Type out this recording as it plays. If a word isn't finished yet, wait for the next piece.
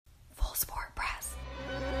Sport Press.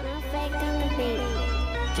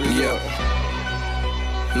 Yeah.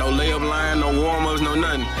 No layup line, no warm-ups, no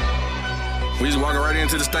nothing. We just walking right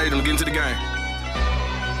into the stadium to get into the game.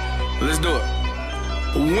 Let's do it.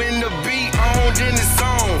 When the beat on, then it's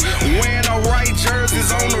on. Wearing our right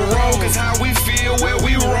jerseys on the road, cause how we feel where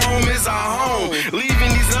we roam is our home.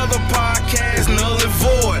 Leaving these other podcasts null and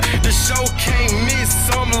void. The show can't miss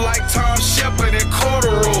something like Tom Shepard and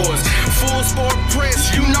corduroys. Full Sport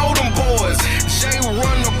Press, you know them boys. Jay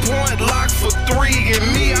run the point, lock for three, and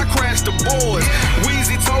me, I crash the boards.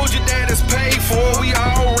 Weezy told you that it's paid for. We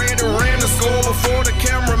already ran the score before the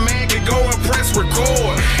cameraman could go and press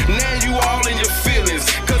record. Now you all in your feelings,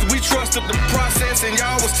 cause we trusted the process and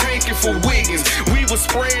y'all was tanking for Wiggins. We was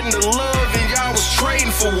spreading the love and y'all was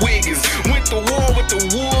trading for Wiggins. Went to war with the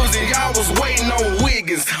Wolves and y'all was waiting on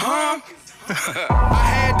Wiggins, huh? I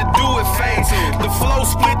had to do it fast. The flow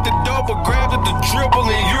split the double, grabbed at the dribble,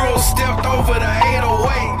 and Euro stepped over the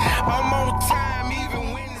 808. I'm on time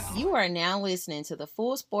even when it's... You are now listening to the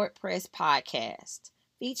Full Sport Press podcast,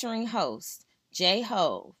 featuring hosts Jay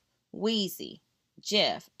Hove, Weezy,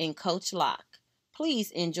 Jeff, and Coach Locke.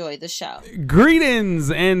 Please enjoy the show.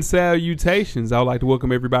 Greetings and salutations. I would like to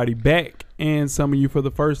welcome everybody back and some of you for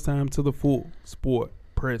the first time to the Full Sport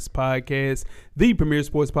Press podcast, the premier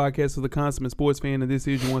sports podcast for the consummate sports fan, and this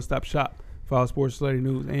is your one-stop shop for all sports-related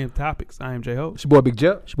news and topics. I am Jay Ho. It's your boy Big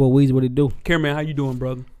Jeff. It's your boy Weezy. What it do? Cameron, how you doing,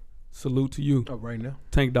 brother? Salute to you. Oh, right now.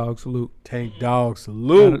 Tank Dog salute. Tank Dog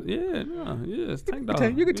salute. It's Tank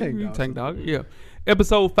Dog. You can Tank Tank Dog. Yeah.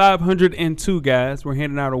 Episode 502, guys. We're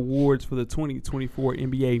handing out awards for the 2024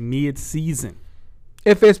 NBA Midseason.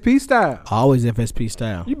 FSP style. Always FSP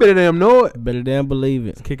style. You better damn know it. Better damn believe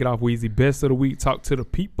it. Let's kick it off, Weezy. Best of the week. Talk to the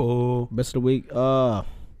people. Best of the week.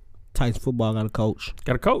 Titans football got a coach.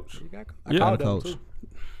 Got a coach. I called a coach.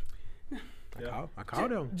 I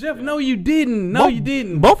called him. Jeff, no, you didn't. No, you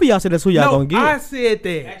didn't. Both of y'all said that's who y'all gonna get. I said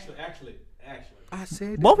that. Actually. I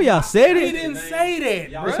said Both of y'all said He it. didn't say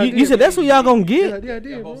that, bro. You said that's who y'all gonna get. Yeah, I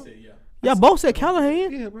did, bro. Y'all both said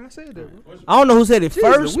Callahan. Yeah, bro, I said that, bro. I don't know who said it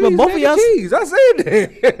first, but both of y'all. Cheese. I said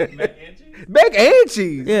that. Mac and cheese? Mac and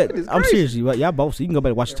cheese. Yeah, I'm serious. Y'all both. You can go back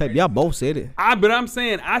and watch the tape. Y'all both said it. But I'm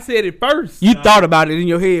saying I said it first. You thought about it in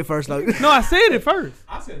your head first, like. No, I said it first.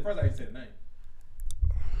 I said it first. I said the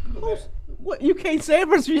name. What? You can't say it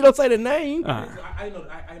first if you don't say the name. I know.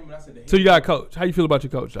 I said the head. So you got a coach. How you feel about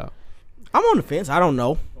your coach, y'all? I'm on the fence. I don't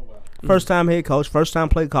know. First time head coach. First time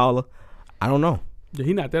play caller. I don't know. Yeah,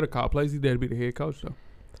 he not there to call plays. He there to be the head coach, though.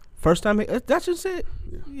 First time, that's just it.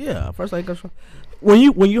 Yeah, first time coach. When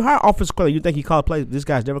you hire offensive coordinator, you think he called plays. This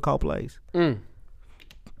guy's never called plays.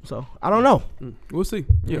 So I don't know. We'll see.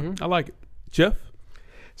 Yeah, I like it. Jeff,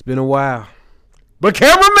 It's been a while, but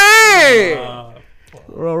cameraman,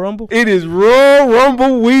 Royal Rumble. it is Royal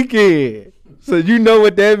Rumble weekend, so you know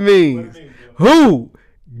what that means. Who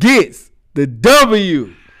gets the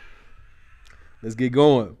W? Let's get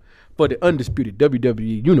going. For the undisputed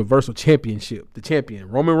WWE Universal Championship, the champion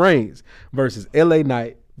Roman Reigns versus LA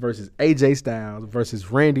Knight versus AJ Styles versus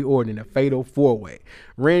Randy Orton in a fatal four-way.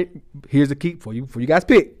 Here's the key for you guys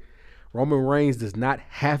pick. Roman Reigns does not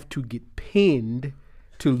have to get pinned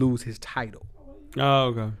to lose his title. oh,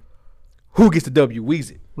 okay. Who gets the W?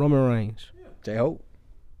 Weezy. Roman Reigns. J-Ho.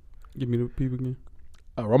 Give me the people again.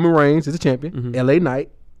 Roman Reigns is the champion. LA Knight,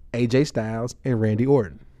 AJ Styles, and Randy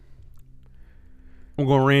Orton. I'm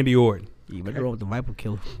going Randy Orton. You better roll with the Viper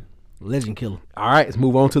Killer, Legend Killer. All right, let's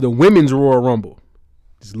move on to the Women's Royal Rumble.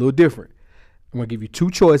 It's a little different. I'm going to give you two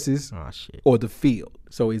choices or the field.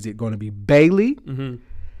 So is it going to be Bayley,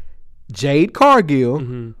 Jade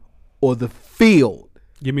Cargill, or the field?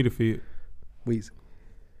 Give me the field. Weezy.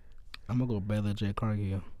 I'm going to go Bayley or Jade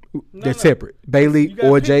Cargill. They're separate. Bayley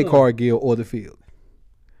or Jade Cargill or the field.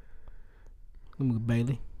 I'm going to go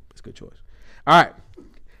Bayley. That's a good choice. All right.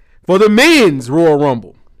 For the men's Royal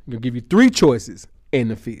Rumble, I'm going to give you three choices in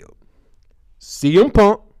the field. CM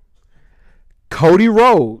Punk, Cody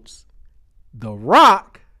Rhodes, The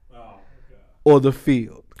Rock, or the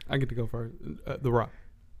field. I get to go first. The Rock.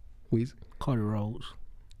 Weezy. Cody Rhodes.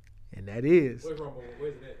 And that is. Where's Rumble?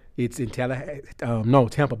 Where's it at? It's in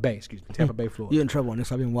Tampa Bay. Excuse me, Tampa Bay, Florida. You're in trouble on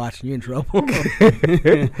this. I've been watching. You're in trouble. And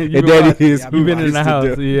that is. You've been in the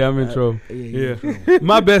house. Yeah, I'm in trouble. Yeah.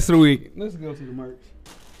 My best of the week. Let's go to the merch.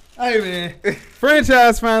 Hey, man.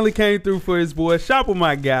 Franchise finally came through for his boy. Shop with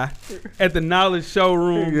my guy at the Knowledge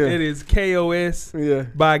Showroom. Yeah. It is KOS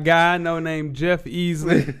by a guy I know named Jeff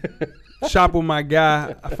Easley. Shop with my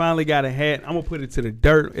guy. I finally got a hat. I'm going to put it to the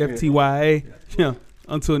dirt, FTYA. Yeah.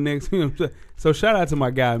 until next week. So shout out to my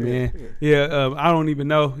guy, man. Yeah, I don't even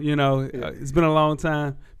know. You know, it's been a long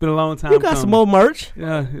time. You got coming. some more merch.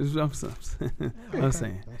 Yeah, I'm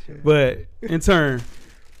saying. But in turn,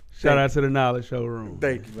 shout out to the Knowledge Showroom.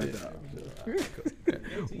 Thank you, my dog.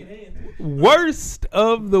 Worst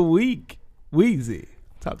of the week, Weezy.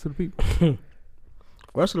 Talk to the people.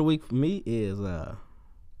 Worst of the week for me is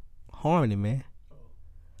Harmony, man.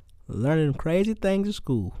 Learning crazy things in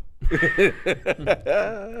school.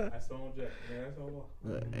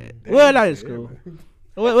 Well, not in school.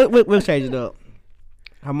 We'll change it up.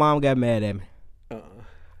 Her mom got mad at me.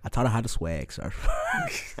 I taught her how to swag surf.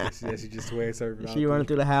 She just swag surfing. She running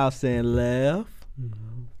through the house saying left,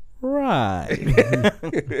 right.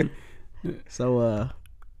 So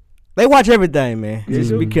they watch everything, man.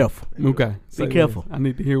 Just be careful. Okay, Be careful. I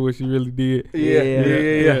need to hear what she really did.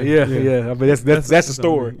 Yeah. I mean, that's a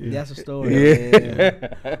story. That's a story.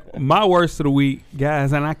 Yeah. My worst of the week,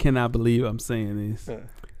 guys, and I cannot believe I'm saying this.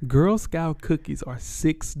 Girl Scout cookies are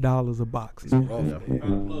 $6 a box. They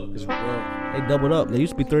doubled up. They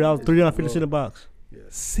used to be $3.50 a box.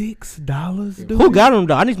 $6, dude. Who got them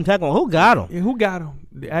though? I need some tag on. Who got them? Yeah, who got them?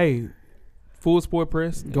 Hey, Full Sport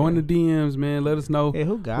Press, go in the DMs, man. Let us know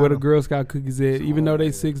who got where the them? Girl Scout cookies at. Even though they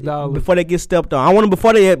 $6 Before they get stepped on. I want them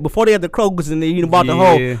before they had the Krogers and they bought the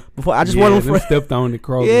whole. Before I just want them stepped on the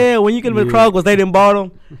Kroger. Yeah, when you get them the Krogers, they didn't bought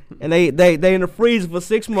them, and they in the freezer for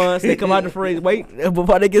 6 months. They come out the freezer. Wait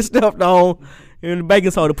before they get stepped on. And the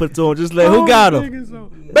baking soda put to them. Just like who got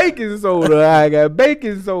them? Baking soda. I got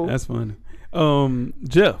baking soda. That's funny.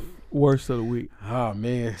 Jeff, worst of the week. Oh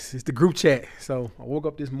man, it's the group chat. So I woke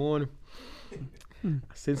up this morning. I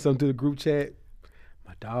sent something to the group chat.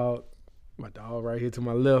 My dog right here to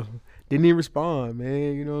my left didn't even respond,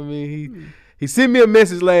 man. You know what I mean? He sent me a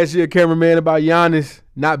message last year, cameraman, about Giannis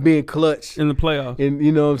not being clutch in the playoffs. And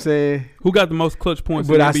you know what I'm saying? Who got the most clutch points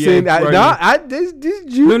But in I the sent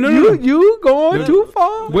NBA? you going too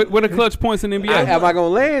far. What are clutch points in the NBA? Am I gonna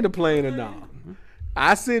land the plane or not?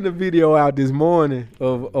 I sent a video out this morning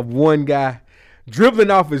of one guy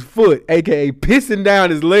dribbling off his foot, aka pissing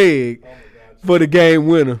down his leg for the game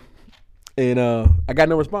winner. And I got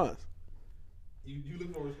no response. You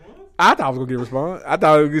look for a response? I thought I was gonna get a response. I thought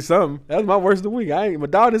I was gonna get something. That was my worst of the week. My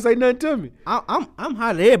dog didn't say nothing to me. I'm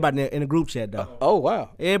hot at everybody in the group chat though. Oh wow.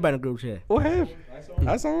 Everybody in the group chat. What happened?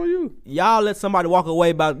 That's on you. Y'all let somebody walk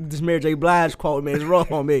away about this Mary J. Blige quote, man. It's wrong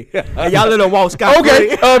on me. And y'all let them walk scot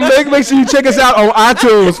Okay, make sure you check us out on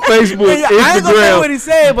iTunes, Facebook, I ain't gonna say Instagram, what he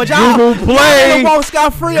said, but y'all Google Play. let them walk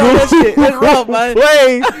scot free on that shit. That's wrong, man.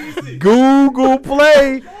 Play, Google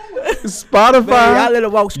Play, Spotify, Man, y'all let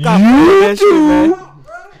them walk scot free on that shit, man.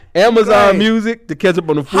 Amazon Hey. Music to catch up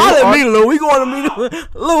on the full. Holla at me, Lou. We going to meet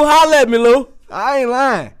Lou. Holla at me, Lou. I ain't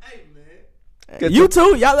lying. You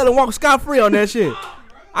too. Y'all let him walk scot free on that shit.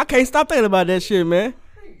 I can't stop thinking about that shit, man.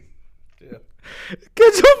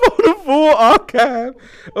 Catch up on the full archive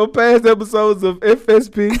of past episodes of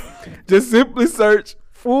FSP. Just simply search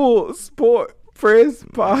Full Sport Press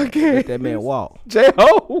Podcast. Let that man walk.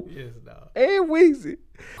 J-Ho Yes, dog. and Weezy.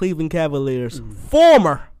 Cleveland Cavaliers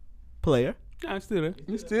former player, I'm still there.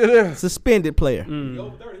 You still there? suspended player. You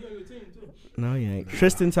over 30, he on your team too. No, he ain't.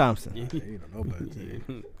 Tristan Thompson. You don't know about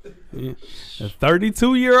that. Yeah. A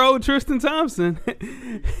 32-year-old Tristan Thompson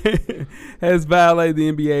has violated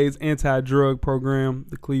the NBA's anti-drug program.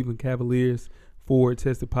 The Cleveland Cavaliers forward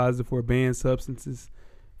tested positive for banned substances.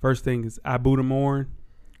 First thing is ibutamorin.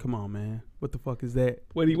 Come on, man. What the fuck is that?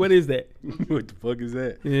 What is that? What the fuck is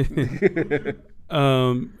that?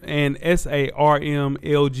 And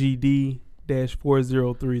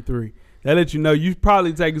SARMLGD-4033. That lets you know you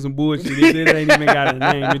probably taking some bullshit. It ain't even got a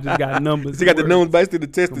name. It just got numbers. They got the numbers based in the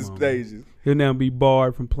testing Come on, stages. He'll now be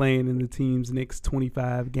barred from playing in the team's next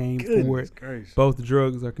 25 games for Goodness it. gracious. Both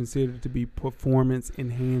drugs are considered to be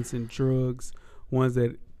performance-enhancing drugs, ones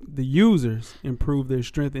that the users improve their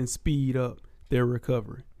strength and speed up their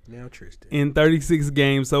recovery. Now Tristan. In 36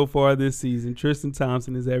 games so far this season, Tristan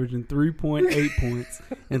Thompson is averaging 3.8 points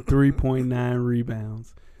and 3.9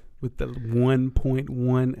 rebounds with the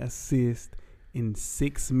 1.1 assist in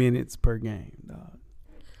 6 minutes per game, dog.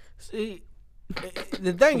 See,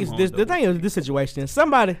 the thing is this situation.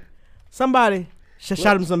 Somebody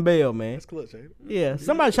shot him some bail, man. That's clutch, ain't it? Yeah,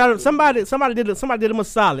 somebody shot him. Somebody did him a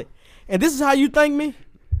solid. And this is how you thank me?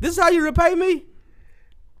 This is how you repay me?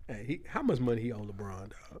 Hey, how much money he owe LeBron,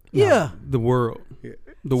 dog? Yeah. The world. Yeah.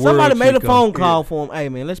 The world. Somebody made a Chico. phone call for him. Hey,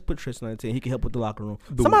 man, let's put Tristan on the team. He can help with the locker room.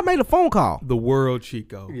 Somebody made a phone call. The world,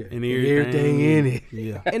 Chico. Yeah. And Everything in it.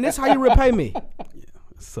 Yeah. And this how you repay me.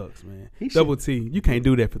 Sucks, man. He Double T, you can't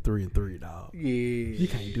do that for 3 and 3, dog. Yeah. You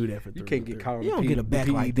can't do that for 3. You can't get caught on You the don't get a back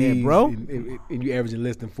the like that, PEDs bro. And you averaging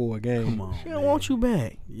less than 4 a game. Come on. She don't want you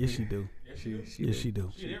back. Yes, she do. Yes, she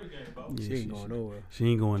do. Shit, every game, bro. She ain't going nowhere. She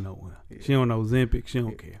ain't going nowhere. She don't know Ozempic. She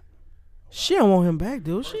don't care. She don't want him back,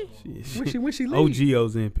 do she? When she leave? OG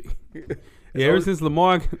Ozempic. Yeah, ever since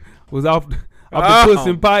Lamar was off the Oh. puss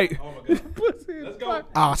and pipe. Oh my god. Let's go.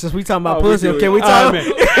 Oh, since we talking about Oh, we pussy, do it. can we All talk? right,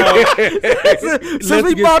 man. Since Let's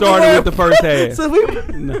we get brought the started word- with the first half. Since we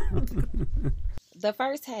The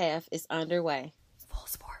first half is underway.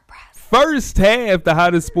 First half, the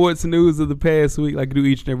hottest sports news of the past week, like I do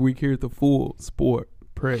each and every week here at the Full Sport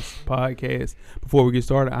Press Podcast. Before we get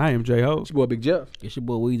started, I am J Ho. It's your boy Big Jeff. It's your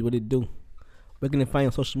boy Weezy. What it do? Where can they find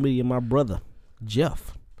on social media? My brother,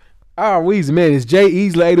 Jeff. Our Weezy, man, it's J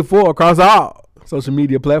Easley 84 across all social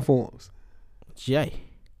media platforms. Jay.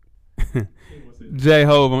 J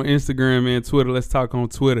Hove on Instagram and Twitter. Let's talk on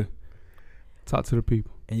Twitter. Talk to the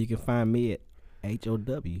people. And you can find me at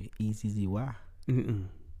HOWEZZY. Mm-mm.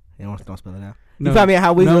 Don't spell it out. No, You find me at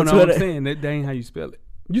How Weezy on no, Twitter. I'm saying that ain't how you spell it.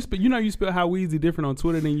 You spell How Weezy different on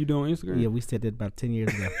Twitter than you do on Instagram. Yeah, we said that about 10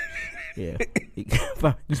 years ago. Yeah.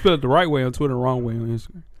 You spell it the right way on Twitter, the wrong way on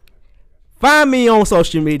Instagram. Find me on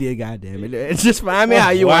social media, goddammit. Just find me how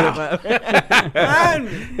you want to find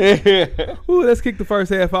me. Ooh, let's kick the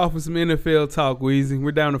first half off with some NFL talk, Weezy.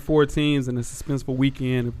 We're down to 4 teams in a suspenseful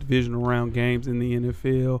weekend of divisional round games in the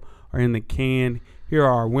NFL are in the can. Here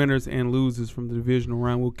are our winners and losers from the divisional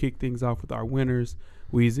round. We'll kick things off with our winners.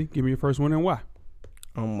 Weezy, give me your first winner and why.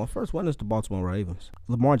 My first one is the Baltimore Ravens.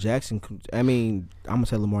 Lamar Jackson. I mean, I'm gonna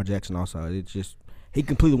say Lamar Jackson also. It's just he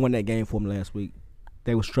completely won that game for him last week.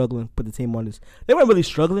 They were struggling, put the team on this. They weren't really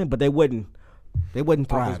struggling, but they wasn't Offense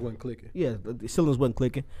thriving. wasn't clicking. Yeah, the cylinders wasn't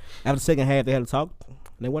clicking. After the second half, they had to talk, and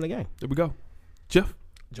they won the game. There we go. Jeff,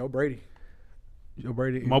 Joe Brady.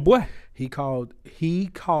 my boy. He called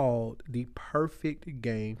the perfect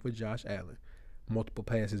game for Josh Allen. Multiple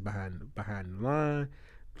passes behind the line,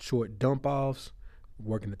 short dump offs,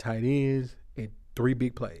 working the tight ends, and 3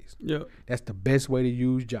 big plays. Yeah. That's the best way to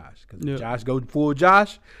use Josh. Because Yeah. if Josh goes full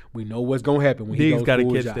Josh, we know what's gonna happen when he Diggs goes got to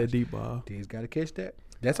full catch Josh. that deep ball. Diggs got to catch that.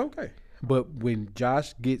 That's okay. But when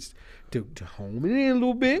Josh gets to home it in a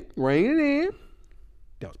little bit, rein it in,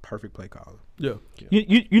 that was perfect play calling. Yeah.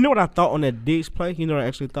 You know what I thought on that Diggs play? You know what I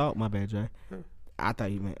actually thought? My bad, Jay. I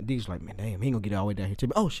thought Diggs like, man, damn, he ain't gonna get all the way down here to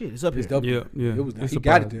me. Oh shit, it's up here. Yeah. It was, It's he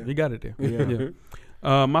got it surprising. there. He got it there. Yeah.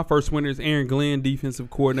 Yeah. My first winner is Aaron Glenn,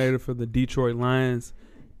 defensive coordinator for the Detroit Lions.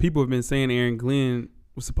 People have been saying Aaron Glenn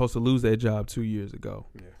was supposed to lose that job 2 years ago.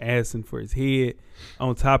 Yeah. Asking for his head.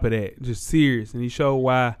 On top of that, just serious. And he showed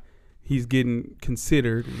why he's getting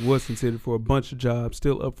considered, was considered for a bunch of jobs,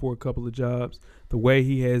 still up for a couple of jobs. The way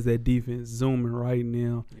he has that defense zooming right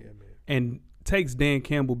now. Yeah, man. And takes Dan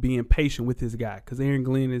Campbell being patient with his guy because Aaron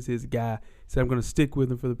Glenn is his guy. He said, I'm going to stick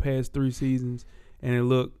with him for the past 3 seasons. And it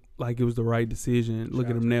looked like it was the right decision. Look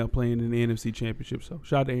at him now playing in the NFC Championship. So,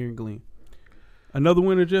 shout out to Aaron Glenn. Another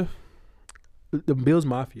winner, Jeff? The Bills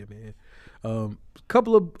Mafia, man.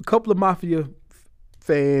 Couple of Mafia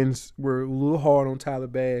fans were a little hard on Tyler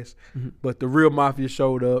Bass, but the real Mafia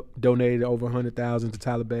showed up, donated over $100,000 to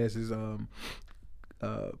Tyler Bass's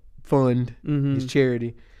fund, his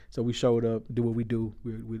charity. So we showed up, do what we do.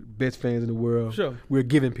 We're best fans in the world. Sure. We're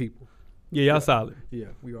giving people. Yeah, y'all solid. Yeah,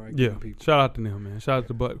 we are Yeah, giving people. shout out to them, man. Shout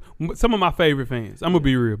out to some of my favorite fans. I'm going to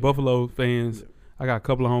be real. Buffalo fans. Yeah. I got a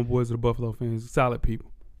couple of homeboys of the Buffalo fans. Solid people.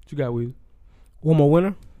 What you got, Weezy? One more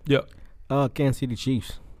winner. Yep. Kansas City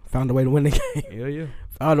Chiefs found a way to win the game. Hell yeah.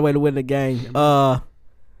 Found a way to win the game. That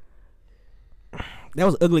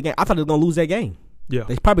was an ugly game. I thought they were gonna lose that game. Yeah.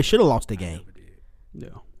 They probably should have lost the game. Yeah.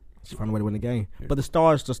 Just found a way to win the game. Yeah. But the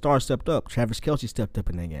stars stepped up. Travis Kelce stepped up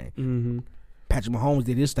in that game. Mm-hmm. Patrick Mahomes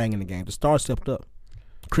did his thing in the game. The stars stepped up.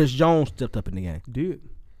 Chris Jones stepped up in the game. Did.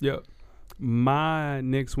 Yep. My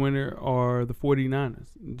next winner are the 49ers,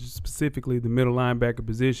 specifically the middle linebacker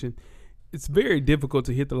position. It's very difficult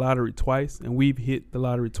to hit the lottery twice, and we've hit the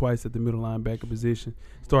lottery twice at the middle linebacker position.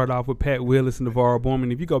 Started off with Pat Willis and NaVorro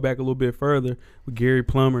Bowman. If you go back a little bit further with Gary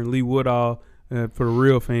Plummer and Lee Woodall for the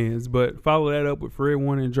real fans, but follow that up with Fred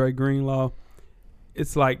Warner and Dre Greenlaw.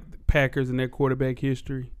 It's like the Packers and their quarterback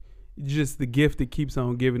history. Just the gift that keeps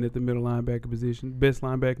on giving at the middle linebacker position. Best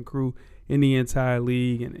linebacking crew in the entire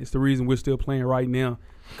league, and it's the reason we're still playing right now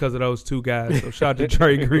because of those 2 guys. So shout out to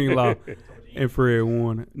Dre Greenlaw and Fred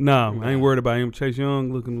Warner. No, I ain't worried about him. Chase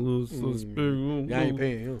Young looking a little spiritual. I ain't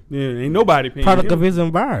paying him. Yeah, ain't nobody paying Product him. of his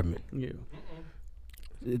environment. Yeah.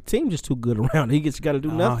 The team just too good around. He gets got to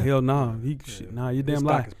do Oh, nothing. hell no. You His damn stock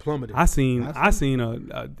lie. is plummeted. I seen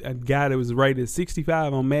a guy that was rated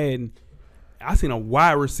 65 on Madden I seen a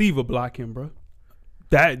wide receiver block him, bro.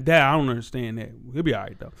 That I don't understand that. He'll be all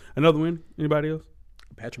right though. Another win. Anybody else?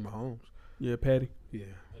 Patrick Mahomes. Yeah, Patty. Yeah.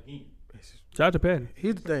 Shout out to Patty.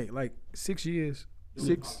 Here's the thing, like 6 years,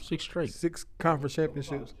 six straight. 6 conference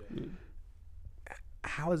championships. Yeah.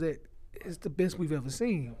 How is that? It's the best we've ever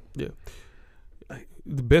seen. Yeah.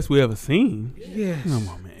 The best we ever seen. Yes. Come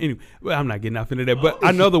on, man. Anyway, well, I'm not getting off into that. But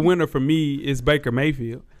another winner for me is Baker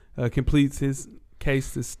Mayfield. Completes his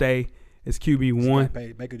case to stay as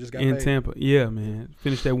QB1 Baker just got in paid. Tampa. Yeah, man.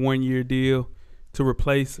 Finished that 1-year deal to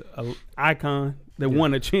replace an icon that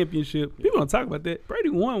won a championship. People don't talk about that. Brady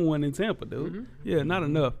won one in Tampa, dude. Mm-hmm. Yeah, not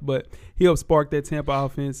enough. But he helped spark that Tampa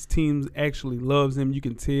offense. Teams actually loves him. You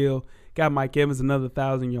can tell. Got Mike Evans another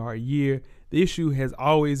 1,000-yard year. The issue has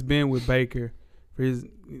always been with Baker for his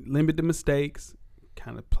limit the mistakes,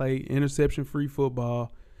 kind of play interception-free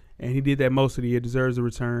football, and he did that most of the year. Deserves a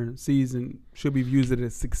return. Season should be viewed as a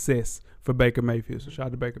success for Baker Mayfield. So shout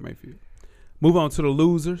out to Baker Mayfield. Move on to the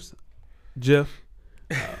losers. Jeff,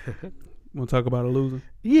 want to talk about a loser?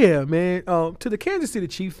 Yeah, man. To the Kansas City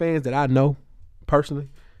Chiefs fans that I know personally,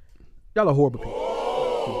 y'all are horrible people.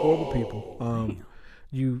 You're horrible people.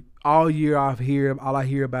 You all year all I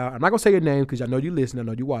hear about. I'm not gonna say your name because I know you listen. I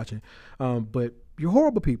know you watching. But you're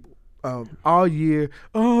horrible people. All year,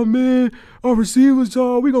 oh man, our receivers,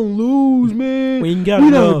 we gonna lose, man. We ain't got we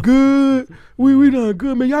enough. not good. We not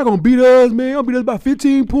good, man. Y'all gonna beat us, man. Y'all beat us by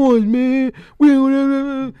 15 points, man.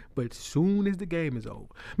 But as soon as the game is over,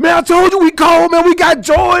 man, I told you we cold, man. We got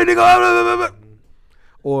joy, nigga.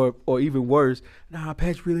 Or even worse, nah,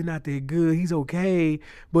 Pat's really not that good. He's okay,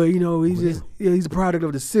 but you know he's a product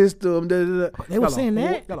of the system. They were saying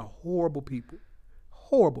that. Y'all are horrible people.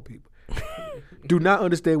 Horrible people. Do not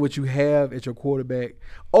understand what you have at your quarterback,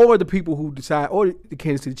 or the people who decide, or the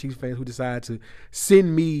Kansas City Chiefs fans who decide to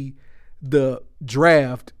send me the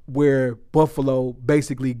draft where Buffalo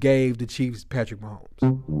basically gave the Chiefs Patrick Mahomes.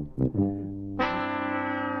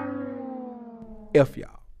 F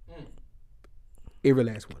y'all. Every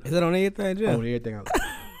last one. Is that on everything, Jeff? On everything I love.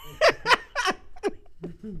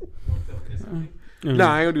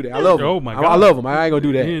 Nah, I ain't gonna do that. I love him. Oh my God. I love him. I ain't gonna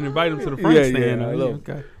do that. You didn't invite him to the front Yeah, stand. I love him.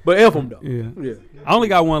 Okay. But F him though. Yeah. I only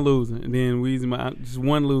got one loser, and then Weezy, just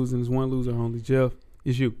one loser, and it's one loser only. Jeff,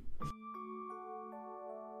 it's you.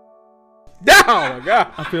 Oh my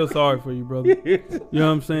God. I feel sorry for you, brother. You know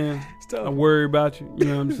what I'm saying? I worry about you. You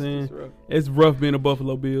know what I'm saying? It's rough being a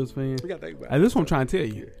Buffalo Bills fan. We gotta think about And this is what I'm trying to tell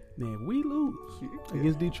you. Man, we lose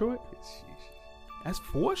against Detroit. That's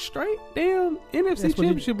 4 straight damn NFC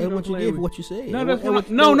championship. That's what you get for what you said. No, that's what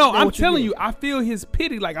I'm telling you. I feel his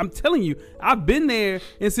pity. Like, I'm telling you, I've been there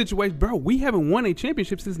in situations, bro. We haven't won a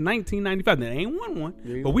championship since 1995. They ain't won one,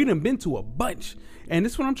 but we done been to a bunch. And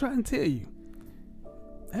this is what I'm trying to tell you.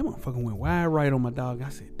 That motherfucker went wide right on my dog. I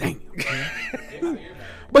said, damn.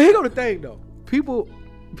 But here go the thing though. People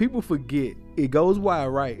forget it goes wide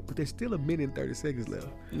right, but there's still 1 minute and 30 seconds left.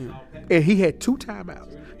 Yeah. And he had 2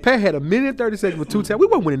 timeouts. Pat had 1 minute and 30 seconds with 2 timeouts. We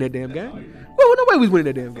weren't winning that damn game. Well, no way we was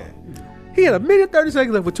winning that damn game. He had 1 minute and 30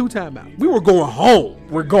 seconds left with 2 timeouts. We were going home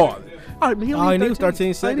regardless. All he needed was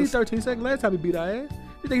 13 seconds. He needed 13 seconds. Last time he beat our ass.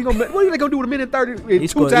 You think what are you gonna do with 1 minute and 30 in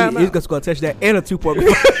 2 timeouts? He's gonna score a touchdown and a 2-point.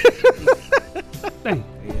 Dang.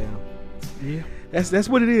 Yeah. That's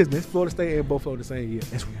what it is. That's Florida State and Buffalo the same year.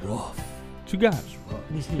 That's rough. What you got?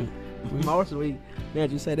 My worst of the week. Man,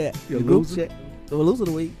 you say that. You're The a group loser? chat. The loser of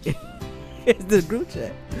the week. It's the group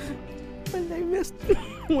chat. When they missed,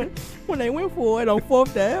 when they went for it on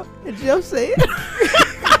 4th down, and Jeff said,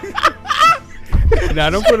 Nah,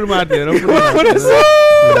 don't put him out there. Don't put him out What there. I said?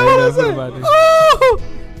 Don't put him out there. Oh,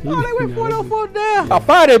 they went for it on 4th down. I'll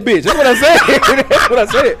fire that bitch. That's what I said. That's what I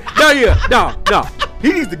said. No.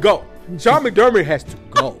 He needs to go. Sean McDermott has to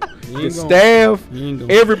go. The staff,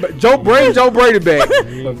 everybody. Joe Brady back.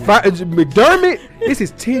 McDermott, this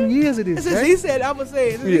is 10 years of this. he said, I'm going to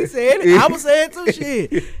say it. He said it. I'm going to say it too.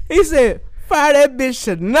 Shit. He said, fire that bitch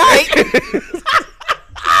tonight.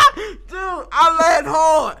 Dude, I laughed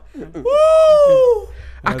hard. Woo!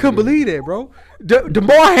 I couldn't believe that, bro.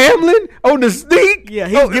 DeMar Hamlin on the sneak. Yeah,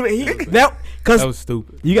 that was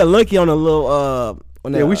stupid. You got lucky on a little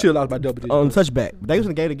we should have lost by double digits. on touchback. But they was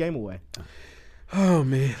gonna give the game away. Oh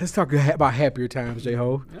man, let's talk about happier times,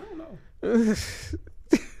 J-Ho. I don't know.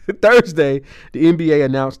 Thursday, the NBA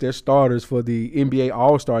announced their starters for the NBA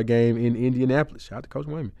All Star game in Indianapolis. Shout out to Coach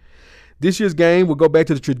Wayman. This year's game will go back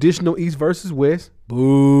to the traditional East versus West.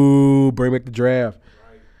 Boo, bring back the draft.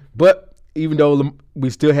 But even though we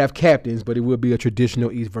still have captains, but it will be a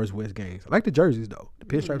traditional East versus West game. I like the jerseys though. The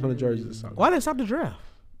pinstripes on the jerseys are solid. Why didn't they stop the draft?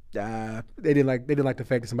 They didn't like the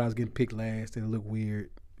fact that somebody was getting picked last and it looked weird.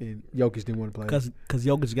 and Jokic didn't want to play. Because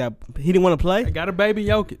Jokic he didn't want to play. I got a baby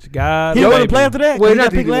Jokic. God, He didn't want to play after that. Well, He not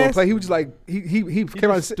got that he picked didn't want to last. play. He was just like he came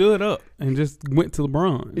out and said, stood up and just went to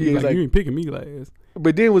LeBron. Yeah, He's he's like, like- you ain't picking me last.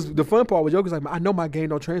 but then was the fun part was Jokic like, I know my game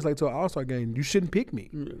don't translate to an All-Star game. You shouldn't pick me.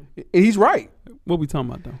 And he's right. What we talking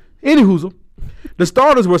about though? Anywhoozle, the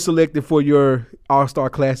starters were selected for your All-Star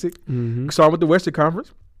Classic. Mm-hmm. Starting with the Western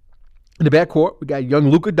Conference. In the backcourt, we got young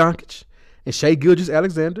Luka Doncic and Shai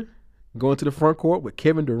Gilgeous-Alexander. Going to the front court with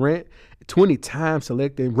Kevin Durant, 20 times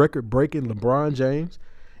selecting record-breaking LeBron James,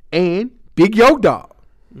 and Big Yo Dog.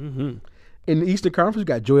 Mm-hmm. In the Eastern Conference, we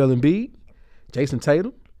got Joel Embiid, Jason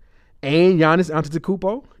Tatum, and Giannis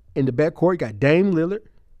Antetokounmpo. In the backcourt, you got Dame Lillard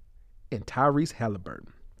and Tyrese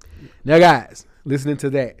Halliburton. Now, guys, listening to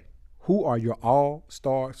that, who are your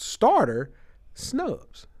All-Star Starter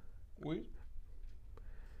Snubs?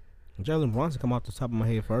 Jalen Brunson come off the top of my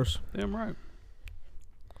head first. Damn right.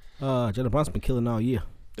 Jalen Brunson been killing all year.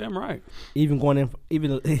 Damn right. Even going in,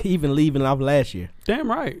 even leaving off last year. Damn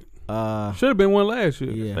right. Uh, Should have been one last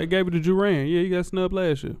year. Yeah. They gave it to Durant. Yeah, he got snubbed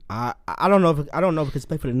last year. I don't know if it's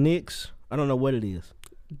play for the Knicks. I don't know what it is.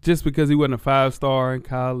 Just because he wasn't a 5-star in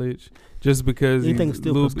college. Just because You think he's it's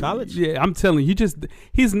still a little because bit- college? Yeah, I'm telling you,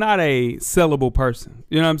 he's not a sellable person.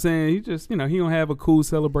 You know what I'm saying? He just, he don't have a cool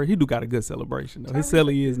celebration. He do got a good celebration though. His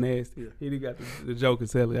celly is nasty. He do got the Joker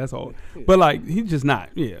celly. That's all. But like, he's just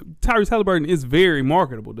not. Yeah, Tyrese Halliburton is very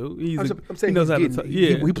marketable, dude. I'm saying he knows how to he's talk.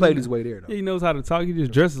 getting- Yeah, he played his way there, though. Yeah, he knows how to talk. He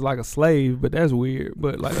just dresses like a slave, but that's weird.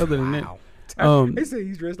 But like other than that. They say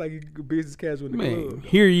he's dressed like a business casual in the Man, club.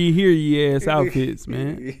 hear ye ass outfits,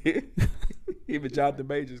 man. Even Jonathan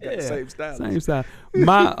Majors got the same style. Same style.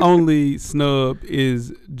 My only snub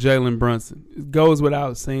is Jalen Brunson. It goes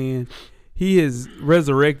without saying. He has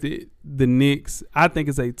resurrected the Knicks. I think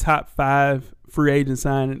it's a top 5 free agent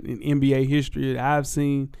signing in NBA history that I've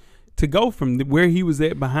seen. To go from where he was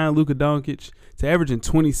at behind Luka Doncic to averaging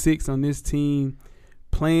 26 on this team,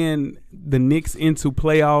 playing the Knicks into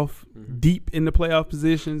playoff, deep in the playoff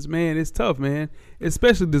positions, man, it's tough, man.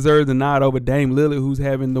 Especially deserves a nod over Dame Lillard, who's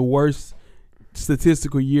having the worst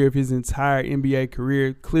statistical year of his entire NBA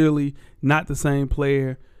career. Clearly not the same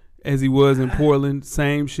player as he was in Portland.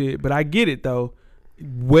 Same shit. But I get it, though.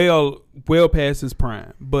 Well past his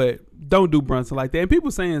prime. But don't do Brunson like that. And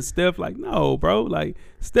people saying Steph, like, no, bro. Like,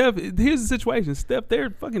 Steph, here's the situation. Steph, they're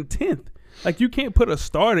fucking 10th. Like, you can't put a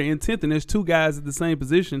starter in 10th and there's 2 guys at the same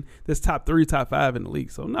position that's top 3, top 5 in the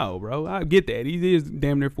league. So, no, bro. I get that. He is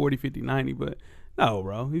damn near 40, 50, 90. But, no,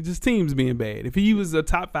 bro. He just team's being bad. If he was a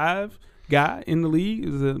top 5 guy in the league,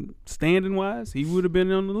 standing wise, he would have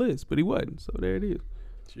been on the list, but he wasn't. So there it is.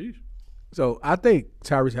 Jeez. So I think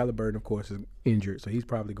Tyrese Halliburton, of course, is injured, so he's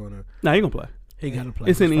probably gonna. Nah, he gonna play. He got to play.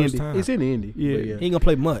 It's in First Indy. time. It's in Indy. Yeah. but He ain't gonna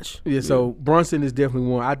play much. Yeah, so Brunson is definitely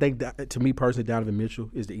one. I think that, to me personally, Donovan Mitchell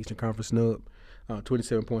is the Eastern Conference snub.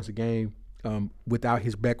 27 points a game. Without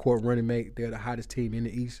his backcourt running mate, they're the hottest team in the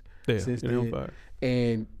East since then.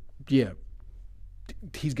 And yeah,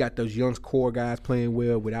 he's got those young core guys playing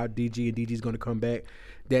well. Without DG, and DG's going to come back.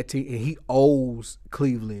 That team, and he owes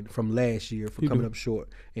Cleveland from last year for coming up short.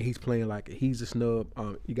 And he's playing like he's a snub.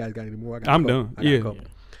 You guys got any more? I'm done. I got a couple.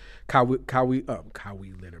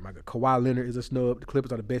 Kawhi Leonard. My God, Kawhi Leonard is a snub. The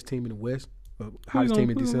Clippers are the best team in the West. Hottest team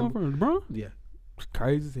in December. LeBron? Yeah. It's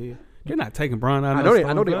crazy as hell. They're not taking Bron out. I know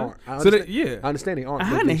they aren't. I understand they aren't.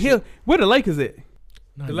 How in the hell? Where the Lakers at?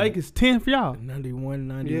 The Lakers 10th, y'all. 91,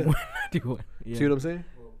 91, Yeah. 91. Yeah. See what I'm saying?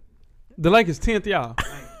 The Lakers 10th, y'all.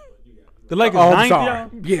 The Lakers Oh, 9th, I'm sorry.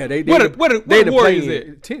 y'all. Yeah, they Where the Warriors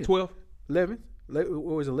at? 10th. 12th. 11th.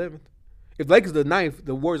 What was 11th? If Lakers are 9th,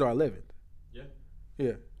 the Warriors are 11th.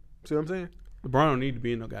 Yeah. See what I'm saying? LeBron don't need to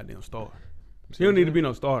be no goddamn starter. He don't need to be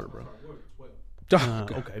no starter, bro.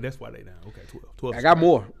 Okay, that's why they down. Okay, 12. I got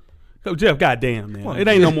more. So Jeff, goddamn, man. It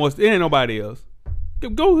ain't no more. It ain't nobody else.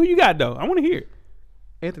 Go who you got, though. I want to hear it.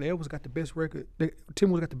 Anthony Edwards got the best record.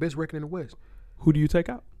 Timberwolves got the best record in the West. Who do you take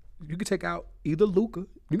out? You can take out either Luka.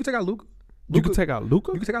 You can take out Luka. You can take out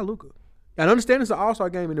Luka? You can take out Luka. I understand it's an All-Star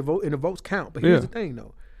game and the votes count, but here's the thing,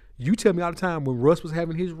 though. You tell me all the time when Russ was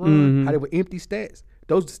having his run, how they were empty stats.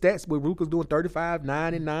 Those stats where Luka's doing 35,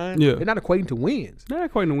 9, and 9, they're not equating to wins. They're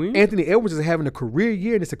not equating to wins. Anthony Edwards is having a career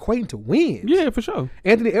year and it's equating to wins. Yeah, for sure.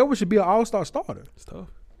 Anthony Edwards should be an All-Star starter. It's tough.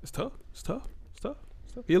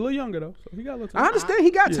 He's a little younger, though, so he got a little time. I understand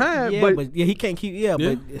he got time, but he can't keep.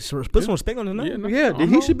 But put some respect on his name. then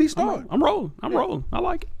he should be starting. I'm rolling. I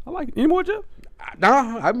like it. Any more, Jeff?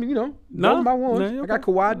 Nah, I mean, one by one. Nah, I got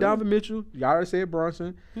Kawhi, Donovan Mitchell, y'all already said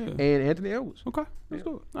Brunson, and Anthony Edwards. Okay, let's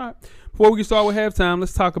do it. All right. Before we get started with halftime,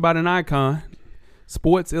 let's talk about an icon.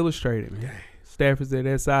 Sports Illustrated, man. Staffers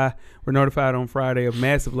at SI were notified on Friday of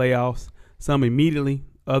massive layoffs, some immediately,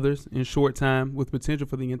 others in short time, with potential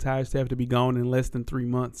for the entire staff to be gone in less than 3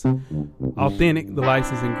 months. Authentic, the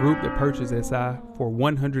licensing group that purchased SI for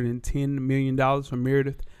 $110 million from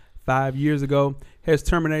Meredith 5 years ago, has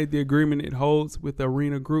terminated the agreement it holds with the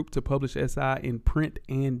Arena Group to publish SI in print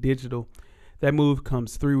and digital. That move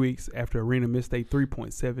comes 3 weeks after Arena missed a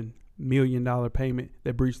 $3.7 million payment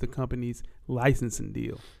that breached the company's licensing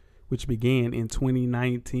deal, which began in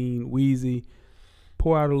 2019. Weezy,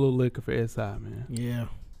 pour out a little liquor for SI, man. Yeah.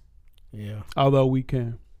 Although we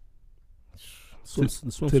can. To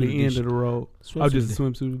the end of the road. Just a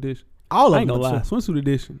swimsuit edition. All I of ain't them. gonna lie. Swimsuit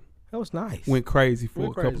edition That was nice. went crazy for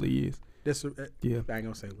Went a couple crazy. of years. That's Yeah. I ain't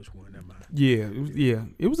gonna say which one. Never mind. Yeah.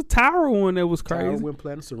 It was a Tower one that was Tyra crazy. went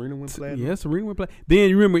platinum. Serena went platinum. Yeah, Serena went platinum. Then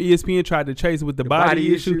you remember ESPN tried to chase it with the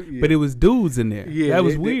body issue, yeah. but it was dudes in there. Yeah, that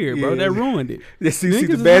was that- weird, bro. yeah. That ruined it. The CC Niggas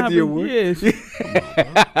the is Matthew not- one. Yeah,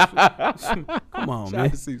 come on, Shout man.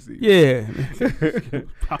 out to CC.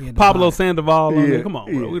 Yeah, Pablo Sandoval. Yeah, Man. Come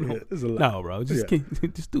on, bro. We yeah, don't, it's a lot. no, bro. Just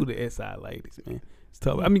just do the SI ladies, man. It's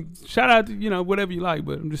tough. I mean, shout out to whatever you like,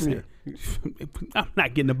 but I'm just saying, I'm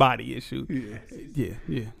not getting the body issue. Yeah.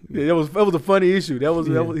 Yeah. That was a funny issue. That was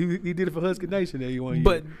Yeah. he did it for Husky Nation that one year.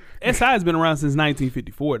 But SI has been around since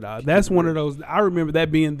 1954, dog. That's one of those. I remember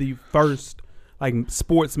that being the first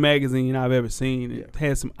sports magazine I've ever seen. It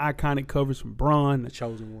had some iconic covers from Braun. the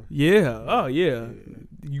chosen one. Yeah. Oh, yeah.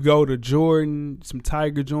 You go to Jordan, some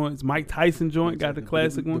Tiger joints. Mike Tyson joint got the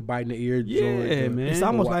classic The one. biting the ear Yeah, joint. man. It's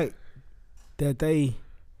almost like that they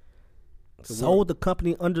sold the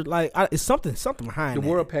company under it's something behind The that.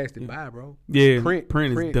 world passed it by, bro. Yeah, Print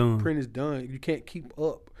is done. Print is done. You can't keep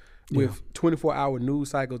up with 24-hour news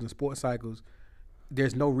cycles and sports cycles.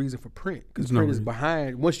 There's no reason for print because There's no print is reason.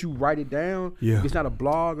 behind. Once you write it down, Yeah. it's not a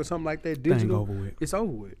blog or something like that. Thing Digital, over with. it's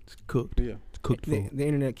over with. It's cooked. Yeah. It's cooked the, food. the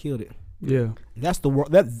internet killed it. Yeah. That's the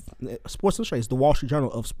world. That Sports Illustrated is the Wall Street Journal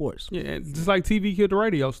of sports. Yeah, just like TV killed the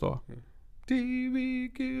radio star.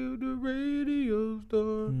 TV killed the radio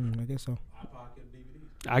star. I guess so.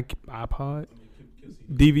 iPod,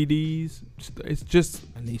 DVDs. It's just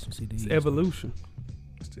I need some CDs. it's evolution.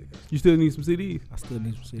 You still need some CDs. I still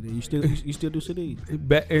need some CDs. You still do CDs?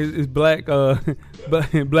 It's black,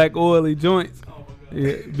 black oily joints.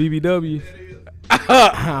 Yeah, BBW.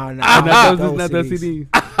 Not those CDs.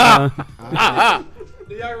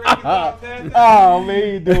 Oh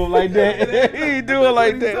man, he do it like that. He do it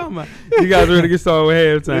like that. You guys ready to get started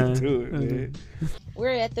with halftime? Let's do it, man. We're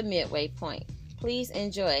at the midway point. Please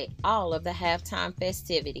enjoy all of the halftime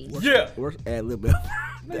festivities. Yeah. Where's ad lib?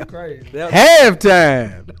 That's crazy.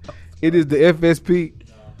 Halftime. It is the FSP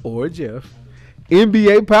or Jeff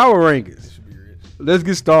NBA Power Rankings. Let's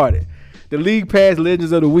get started. The League Pass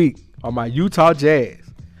Legends of the Week are my Utah Jazz.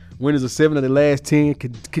 Winners of 7 of the last 10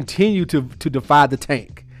 continue to defy the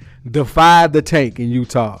tank. Defy the tank in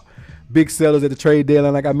Utah. Big sellers at the trade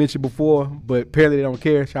deadline, like I mentioned before, but apparently they don't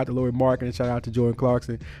care. Shout out to Laurie Mark and shout out to Jordan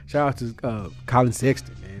Clarkson. Shout out to Colin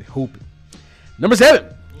Sexton, man, hooping. Number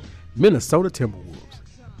 7, Minnesota Timberwolves.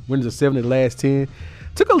 Winners of 7 of the last 10.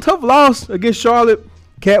 Took a tough loss against Charlotte.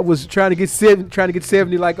 Cat was trying to get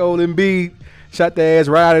 70 like old Embiid. Shot their ass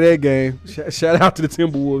right out of that game. Shout out to the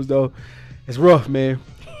Timberwolves though. It's rough, man.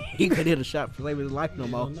 He couldn't hit a shot for his life no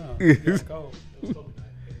more.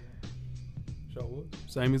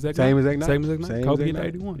 Same exact Same night. exact night. Same exact night. Same Kobe exact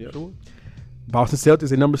hit night. 81. Yep. Sure. Boston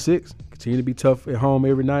Celtics at number 6. Continue to be tough at home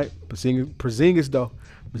every night. Porzingis though.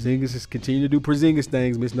 Porzingis is continuing to do Porzingis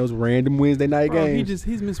things, missing those random Wednesday night Bro, games.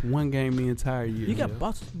 he's missed one game the entire year. You got Jeff.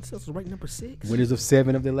 Boston Celtics ranked number 6. Winners of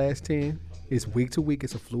 7 of the last 10. It's week to week.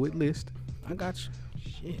 It's a fluid list. I got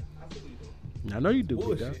you. Shit. I know you do.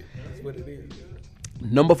 Big dog. That's what it is.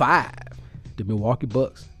 Number 5, the Milwaukee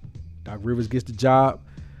Bucks. Doc Rivers gets the job.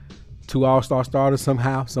 2 All Star starters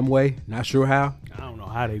somehow, some way. Not sure how. I don't know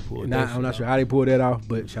how they pulled Nah, that. I'm not sure how they pulled that off,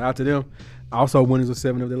 but shout out to them. Also, winners of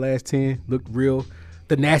 7 of the last 10. Looked real.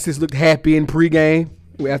 The Nastics looked happy in pregame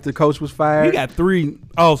after the coach was fired. He got 3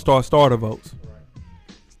 All Star starter votes.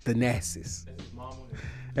 the Nastics.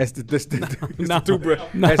 That's the No, two bro.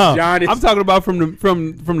 no. That's Giannis. I'm talking about from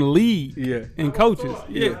the league. Yeah. And coaches.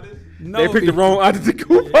 Yeah. No, They picked the wrong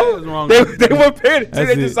Antetokounmpo. Yeah, it was wrong. They weren't paying attention. That's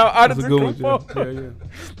They it. just saw That's a good one, Antetokounmpo.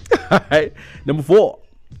 Jeff. All right. Number 4,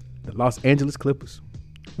 the Los Angeles Clippers.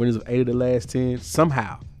 Winners of 8 of the last 10.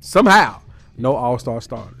 Somehow, no All-Star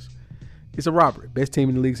starters. It's a robbery. Best team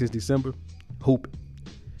in the league since December. Hooping.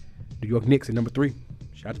 New York Knicks at number 3.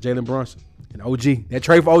 Shout out to Jalen Brunson and OG. That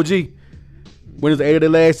trade for OG. Winners of 8 of the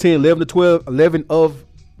last 10. 11 to 12.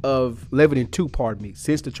 11 and 2, pardon me,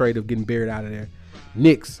 since the trade of getting buried out of there.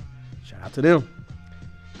 Knicks. Shout out to them.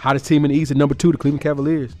 Hottest team in the East at number 2, the Cleveland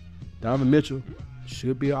Cavaliers. Donovan Mitchell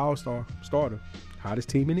should be an all-star starter. hottest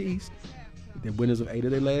team in the East. They're winners of 8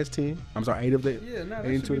 of their last 10. I'm sorry, 8 of the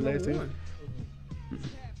 8 of the last 10.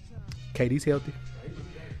 KD's healthy.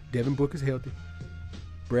 Devin Booker's healthy.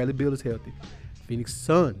 Bradley Beal is healthy. Phoenix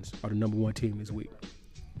Suns are the number 1 team this week.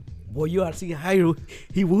 Boy, you ought to see how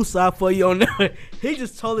he woosah for you on that. He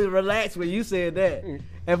just totally relaxed when you said that.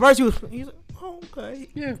 At first, he's like, oh, okay.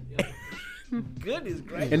 Yeah. Goodness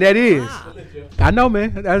gracious. And that is. Wow. I know,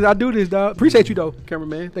 man. I do this, dog. Appreciate you, though,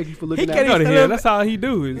 cameraman. Thank you for looking He out. can't Go to even hell. That's all he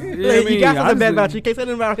do. Is, He got something bad about you. You can't say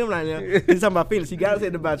nothing about him right now. He's talking about Felix. He got to say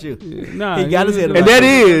it about you. Nah, He got to say it about And that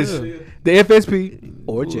you. is the FSP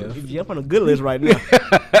or Jeff. Jeff on a good list right now.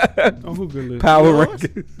 Oh, who good list? Power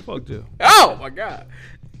rankings. Fuck Jeff. Oh, my God.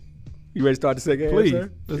 You ready to start the second half, Please.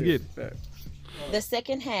 sir? Let's get it. The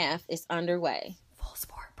second half is underway.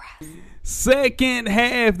 Second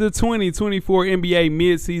half, the 2024 NBA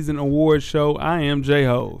Midseason Awards Show. I am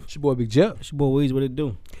J-Hove. It's your boy, Big Jeff. It's your boy Weezy. What it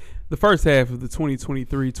do? The first half of the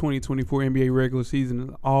 2023-2024 NBA regular season is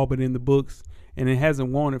all but in the books, and it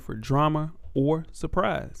hasn't wanted for drama or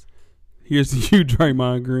surprise. Here's to you,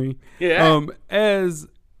 Draymond Green. Yeah. As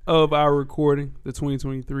of our recording, the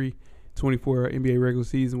 2023-24 NBA regular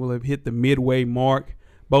season will have hit the midway mark,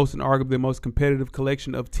 boasting arguably the most competitive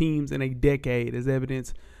collection of teams in a decade, as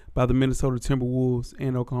evidenced by the Minnesota Timberwolves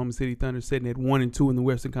and Oklahoma City Thunder sitting at 1 and 2 in the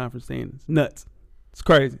Western Conference standings. Nuts. It's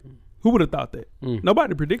crazy. Who would have thought that?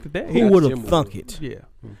 Nobody predicted that. Who would have thunk it? Yeah.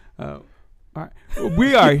 All right.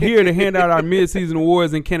 We are here to hand out our midseason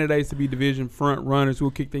awards and candidates to be division front runners.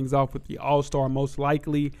 We'll kick things off with the All-Star most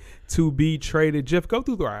likely to be traded. Jeff, go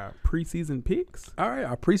through our preseason picks. All right,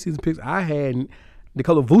 our preseason picks. I had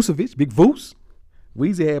Nikola Vucevic, Big Voos.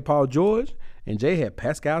 Weezy had Paul George, and Jay had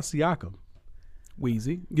Pascal Siakam.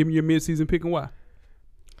 Weezy, give me your midseason pick and why.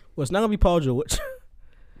 Well, it's not going to be Paul George.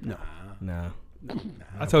 No. Nah.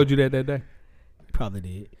 I told you that day. Probably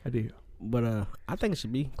did. I did. But I think it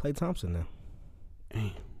should be Klay Thompson now.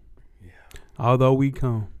 Damn. Yeah. Although we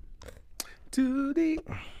come. To the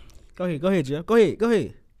Go ahead, Jeff. Go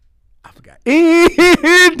ahead. I forgot.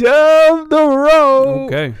 End of the road.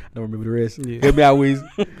 Okay. I don't remember the rest. Yeah. Help me out,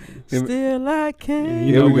 Weezy. Still I can't.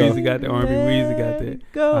 You know Here we go. Weezy got the R&B. Weezy got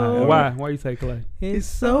that. Go. All right, why you say Clay? It's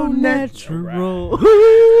so natural.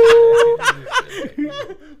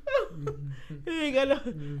 You ain't got no.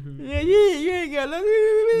 Yeah, you ain't got no.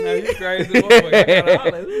 you crazy.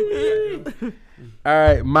 All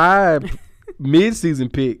right, my mid-season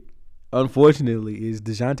pick, unfortunately, is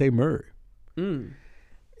DeJounte Murray.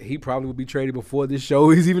 He probably will be traded before this show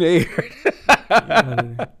is even aired.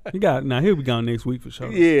 He'll be gone next week for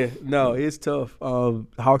sure. Yeah, no, it's tough.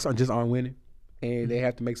 Hawks aren't winning, and they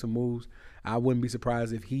have to make some moves. I wouldn't be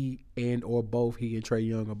surprised if he and Trey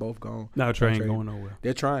Young are both gone. No, Trey ain't going nowhere.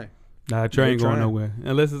 They're trying. Nah, Trey ain't They're going trying. nowhere.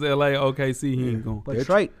 Unless it's LA, OKC, he ain't going. But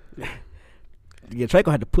Trey, Trey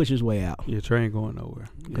gonna have to push his way out. Yeah, Trey ain't going nowhere.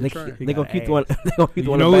 They gonna keep the one. They gonna keep the You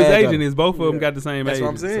one. know who his bad agent though. is? Both of them got the same That's agent.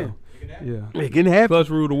 what I'm saying. So, yeah. It can happen. Clutch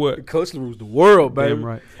rule to what? Coach rules the world, baby. Damn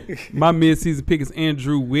right. My midseason pick is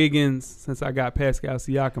Andrew Wiggins. Since I got Pascal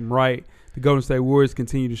Siakam right, the Golden State Warriors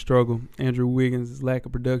continue to struggle. Andrew Wiggins' lack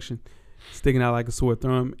of production sticking out like a sore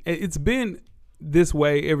thumb. It's been this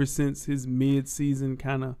way ever since his midseason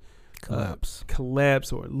kind of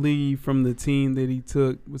collapse or leave from the team that he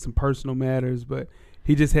took with some personal matters, but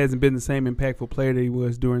he just hasn't been the same impactful player that he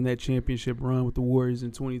was during that championship run with the Warriors in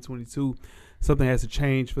 2022. Something has to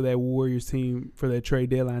change for that Warriors team for that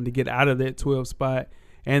trade deadline to get out of that 12 spot,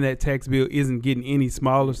 and that tax bill isn't getting any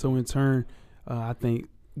smaller. So in turn, I think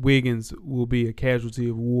Wiggins will be a casualty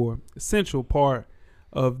of war, essential part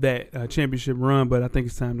of that championship run, but I think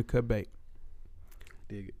it's time to cut bait.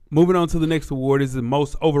 Dig it. Moving on to the next award is the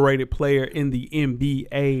most overrated player in the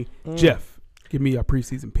NBA. Jeff, give me your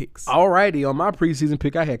preseason picks. All righty. On my preseason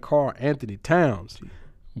pick, I had Karl Anthony Towns.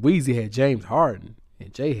 Weezy had James Harden.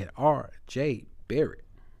 And Jay had R.J. Barrett.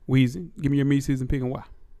 Weezy, give me your midseason pick and why.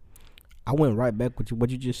 I went right back with what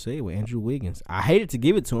you just said with Andrew Wiggins. I hated to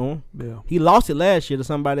give it to him. Yeah. He lost it last year to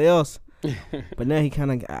somebody else, but now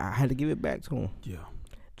I had to give it back to him. Yeah.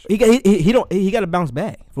 He got to bounce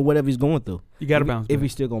back for whatever he's going through. You got to bounce back. If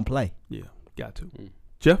he's still gonna play. Yeah, got to.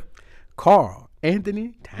 Jeff? Karl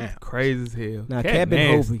Anthony Towns. Crazy as hell. Now, Cat Captain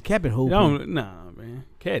nasty. Hovey. Nah, man.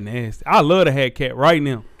 Cat nasty. I love to have Cat right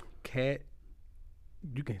now. Cat,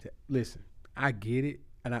 you can't listen. I get it,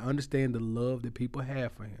 and I understand the love that people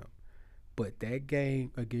have for him. But that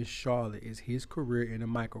game against Charlotte is his career in a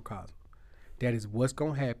microcosm. That is what's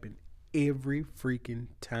gonna happen every freaking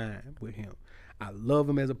time with him. I love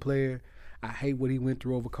him as a player. I hate what he went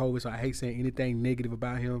through over COVID, so I hate saying anything negative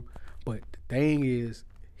about him. But the thing is,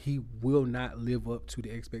 he will not live up to the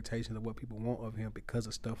expectations of what people want of him because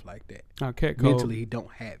of stuff like that. Nah, Cat Cold. Mentally, he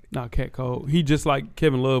don't have it. Nah, Cat Cold. He just like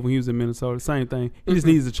Kevin Love when he was in Minnesota. Same thing. He just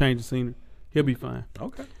needs to change the scenery. He'll be fine.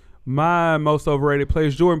 Okay. My most overrated player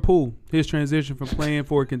is Jordan Poole. His transition from playing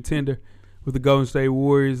for a contender with the Golden State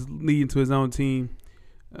Warriors, leading to his own team,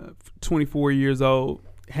 24 years old,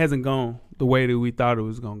 hasn't gone the way that we thought it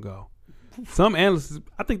was going to go. Some analysts,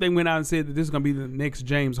 I think they went out and said that this is going to be the next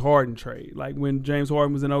James Harden trade. Like when James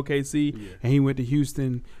Harden was in OKC and he went to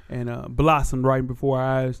Houston and blossomed right before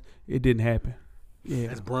our eyes, it didn't happen. Yeah,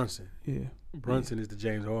 That's Brunson. Yeah. Brunson is the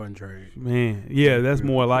James Harden trade. Man, yeah, that's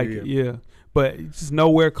more like it, yeah. But it's just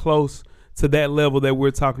nowhere close to that level that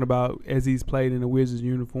we're talking about as he's played in a Wizards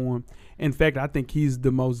uniform. In fact, I think he's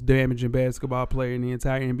the most damaging basketball player in the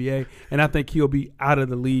entire NBA, and I think he'll be out of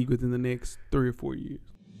the league within the next 3 or 4 years.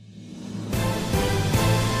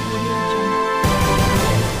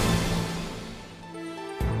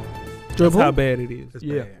 That's how bad it is. It's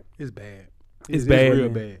yeah. bad. It's bad. It's bad, real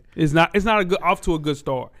man. bad. It's not a good off to a good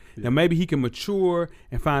start. Yeah. Now maybe he can mature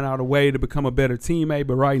and find out a way to become a better teammate.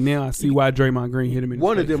 But right now, I see why Draymond Green hit him in the face.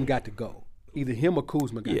 One of them got to go. Either him or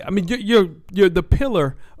Kuzma got to go. I mean, you're the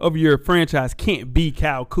pillar of your franchise can't be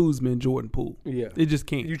Kyle Kuzma and Jordan Poole. Yeah, it just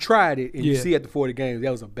can't. You tried it, and you see at the 40 games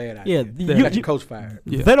that was a bad idea. Yeah, you got your coach fired.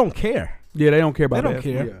 Yeah. They don't care. Yeah, they don't care about they don't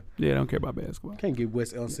basketball. care. Yeah, they don't care about basketball. Can't get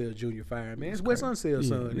Wes Unseld Jr. fired, man. It's Wes Unseld,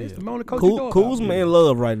 son. Yeah. It's the only coach you know about. Kuzma in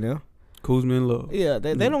love right now. Kuzma in love. Yeah,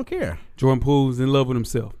 they don't care. Jordan Poole's in love with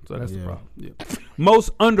himself, so that's the problem. Yeah.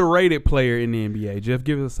 Most underrated player in the NBA. Jeff,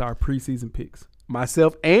 give us our preseason picks.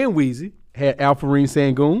 Myself and Weezy had Alfarine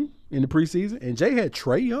Sengun in the preseason, and Jay had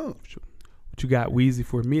Trae Young. What you got, Weezy,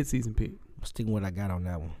 for a midseason pick? I'm sticking with what I got on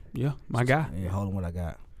that one. Yeah, my guy. Yeah, holding what I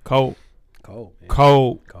got. Cold. Man.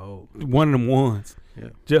 Cold. Cold. One of them ones. Yeah.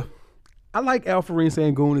 Jeff. I like Alfarine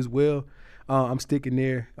Sengun as well. I'm sticking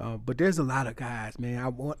there, but there's a lot of guys,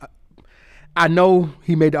 man. I know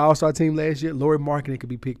he made the All Star team last year. Lauri Markkanen could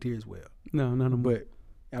be picked here as well. No. But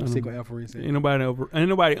I'm sticking with Alfarine Sengun. Ain't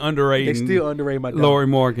nobody underrating. They still underrate my dog. Lauri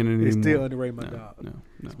Markkanen anymore. They still underrate my dog. No.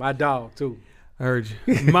 It's my dog too. I heard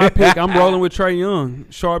you. My pick, I'm rolling with Trae Young.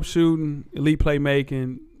 Sharp shooting, elite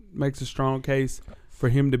playmaking, makes a strong case for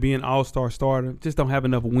him to be an all-star starter. Just don't have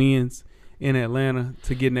enough wins in Atlanta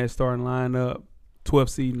to get in that starting lineup. 12th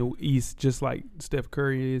seed in the East, just like Steph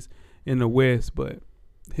Curry is in the West. But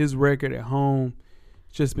his record at home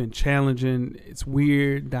just been challenging. It's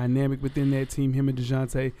weird, dynamic within that team. Him and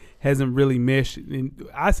DeJounte hasn't really meshed. And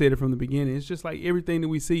I said it from the beginning. It's just like everything that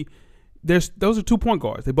we see. Those are 2 point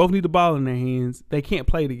guards. They both need the ball in their hands. They can't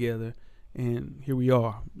play together. And here we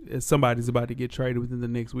are. Somebody's about to get traded within the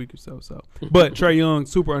next week or so. But Trae Young,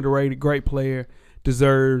 super underrated, great player,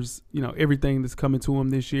 deserves everything that's coming to him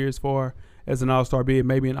this year as far as an All-Star bid,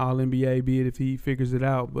 maybe an All-NBA bid if he figures it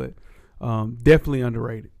out. But definitely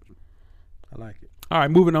underrated. I like it. All right,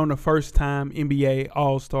 moving on to first-time NBA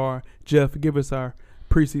All-Star. Jeff, give us our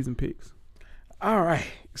preseason picks. All right.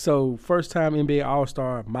 So, first-time NBA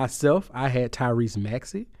All-Star, myself, I had Tyrese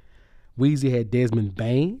Maxey. Weezy had Desmond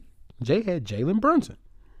Bane. Jay had Jalen Brunson.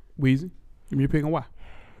 Weezy, give me your pick and why.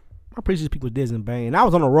 My preseason pick was Desmond Bane. I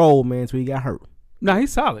was on a roll, man, until he got hurt. No,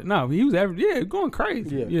 he's solid. No, he was average. Yeah, going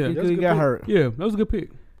crazy. Yeah. He got hurt. Yeah, that was a good pick.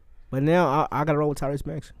 But now I got to roll with Tyrese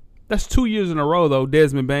Maxey. That's 2 years in a row, though.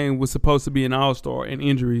 Desmond Bane was supposed to be an all-star, and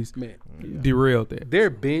injuries derailed that. Their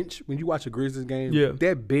bench, when you watch a Grizzlies game,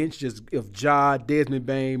 that bench just of Ja, Desmond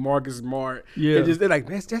Bane, Marcus Smart, they're like,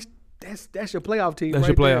 man, that's your playoff team. That's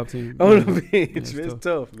right your playoff there team on the bench. It's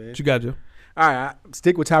tough, man. What you got, Joe? All right, I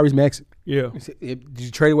stick with Tyrese Maxey. Yeah. Did you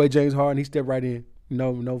trade away James Harden? He stepped right in.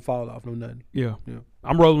 No fall off, no nothing. Yeah.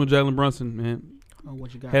 I'm rolling with Jalen Brunson, man. Oh,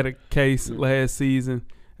 what you got? Had a case last season.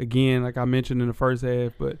 Again, like I mentioned in the first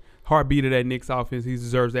half, but heartbeat of that Knicks offense, he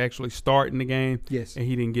deserves to actually start in the game. Yes. And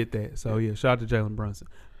he didn't get that. So, shout out to Jalen Brunson.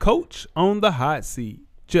 Coach on the hot seat.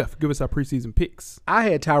 Jeff, give us our preseason picks. I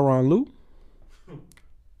had Tyronn Lue.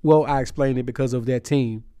 Well, I explained it because of that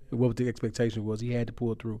team. What the expectation was. He had to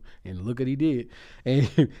pull through. And look what he did. And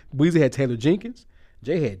Weezy had Taylor Jenkins.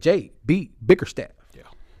 Jay had Jay B. Bickerstaff. Yeah.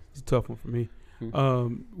 It's a tough one for me.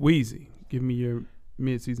 Weezy, give me your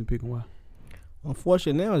midseason pick and why.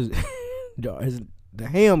 Unfortunately, now is the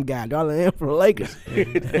ham guy, Darlin Ham for the Lakers.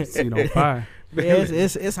 Seat on fire. Yeah,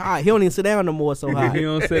 it's hot. He don't even sit down no more. So hot. He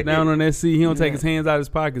don't sit down on that seat. He don't take his hands out of his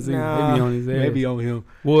pockets. Nah. They be on his ass. They be on him.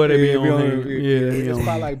 Boy, they be on him. Yeah, it's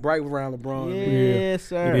about like bright around LeBron. Yes,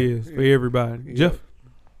 sir. It is for everybody. Yeah. Jeff,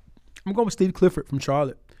 I'm going with Steve Clifford from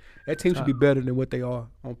Charlotte. That team should be better than what they are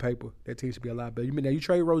on paper. That team should be a lot better. You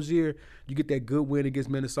trade Rozier, you get that good win against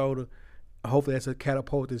Minnesota. Hopefully that's a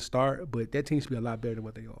catapulting start, but that team should be a lot better than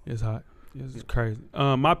what they are. it's hot. This is crazy.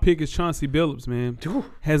 My pick is Chauncey Billups, man.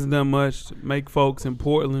 Hasn't done much to make folks in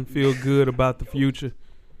Portland feel good about the future.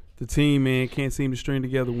 The team, man, can't seem to string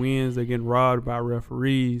together wins. They're getting robbed by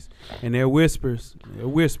referees. And they're whispers. They're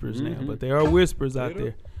whispers now, but there are whispers out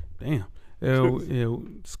there. Damn.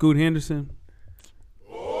 Scoot Henderson.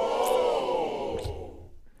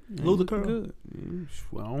 Lose the curl. Good.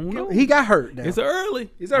 I don't know. He got hurt now. It's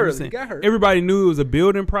early. It's early. He got hurt. Everybody knew it was a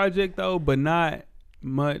building project, though, but not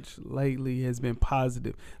much lately has been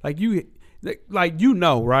positive. Like you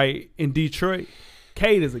know, right? In Detroit,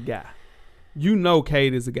 Cade is a guy. You know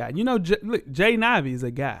Cade is a guy. You know, Jay Nivey is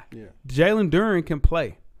a guy. Yeah. Jalen Duren can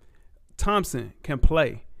play. Thompson can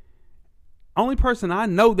play. Only person I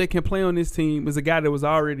know that can play on this team is a guy that was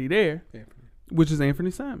already there, which is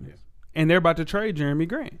Anthony Simons. Yeah. And they're about to trade Jeremy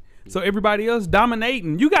Grant. Yeah. So everybody else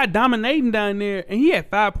dominating. You got dominating down there, and he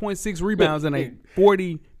had 5.6 rebounds in a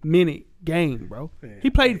 40-minute game, bro. He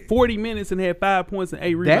played 40 minutes and had 5 points and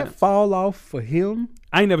 8 rebounds. That fall off for him,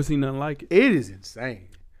 I ain't never seen nothing like it. It is insane.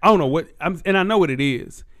 I don't know what, and I know what it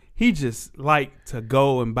is. He just like to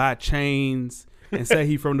go and buy chains and say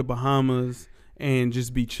he from the Bahamas and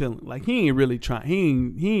just be chilling. Like he ain't really trying.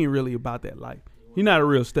 He ain't really about that life. He not a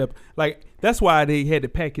real step. Like that's why they had to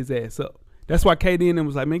pack his ass up. That's why KD and them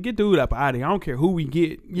was like, man, get dude up out of here. I don't care who we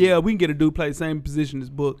get. Yeah, we can get a dude play the same position as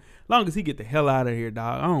Book. As long as he get the hell out of here,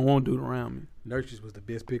 dog. I don't want dude around me. Nurkic was the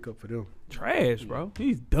best pickup for them. Trash, bro.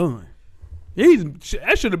 He's done.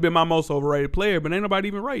 That should have been my most overrated player, but ain't nobody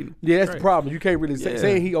even rating him. Yeah, that's the problem. You can't really say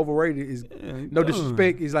saying he overrated is no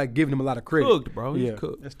disrespect. Is like giving him a lot of credit. Cooked, bro. He's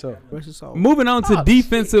cooked. That's tough. Moving on to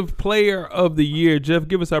defensive player of the year. Jeff,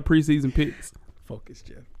 give us our preseason picks. Focus,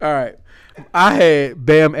 Jeff. All right. I had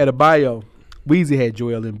Bam Adebayo. Weezy had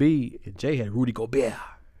Joel Embiid. And Jay had Rudy Gobert.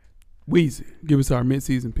 Weezy, give us our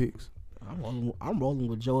midseason picks. I'm rolling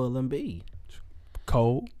with Joel Embiid.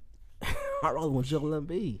 Cold. I'm rolling with Joel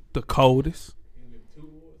Embiid. The coldest.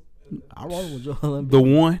 I'm rolling with Joel Embiid. The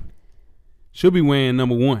one. Should be wearing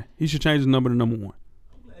number 1. He should change the number to number 1.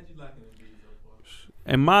 I'm glad you liking Embiid so far.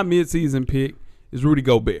 And my midseason pick is Rudy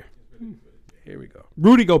Gobert. Here we go.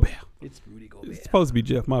 Rudy Gobert. It's Rudy Gobert. It's supposed to be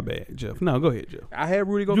Jeff. My bad, Jeff. No, go ahead, Jeff. I had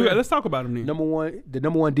Rudy Gobert. Let's talk about him then. The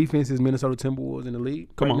number one defense is Minnesota Timberwolves in the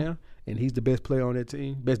league Come on. now. And he's the best player on that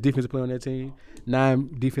team. Best defensive player on that team.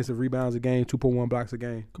 9 defensive rebounds a game, 2.1 blocks a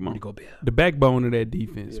game. Come on. Rudy Gobert. The backbone of that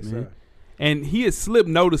defense, Yes, man. sir. And he had slipped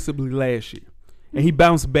noticeably last year. And he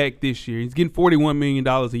bounced back this year. He's getting $41 million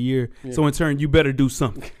a year. Yeah. So in turn, you better do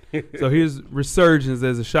something. So his resurgence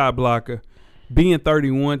as a shot blocker, being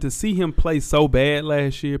 31, to see him play so bad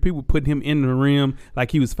last year, people putting him in the rim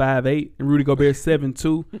like he was 5'8", and Rudy Gobert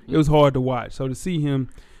 7'2". It was hard to watch. So to see him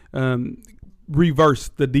reverse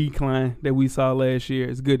the decline that we saw last year,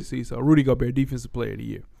 it's good to see. So Rudy Gobert, Defensive Player of the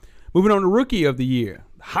Year. Moving on to Rookie of the Year.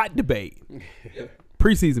 Hot debate.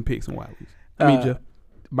 Preseason picks and Wiley's. Jeff.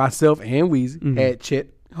 Myself and Weezy had Chet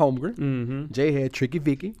Holmgren. Jay had Tricky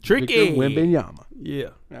Vicky. Victor Wembanyama.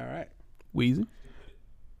 Yeah. All right. Weezy.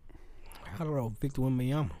 I don't know. Victor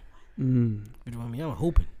Wembanyama. Victor Wembanyama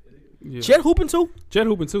hooping. Yeah. Chet hooping too? Chet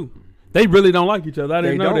hooping too. They really don't like each other. I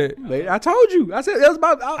didn't know that. I told you. I said that was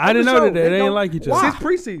about. I didn't know that they didn't like each other. Since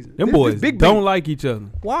preseason. Them boys don't like each other.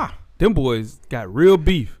 Why? Them boys got real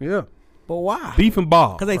beef. Yeah. But why? Beef and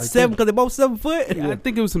ball. Because they both 7 foot. Yeah. I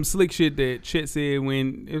think it was some slick shit that Chet said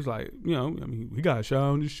when it was like, he got a shot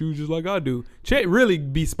on his shoes just like I do. Chet really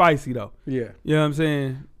be spicy though. Yeah. You know what I'm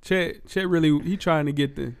saying? Chet really he's trying to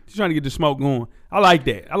get the smoke going. I like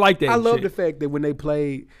that. I love the fact that when they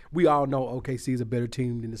played, we all know OKC is a better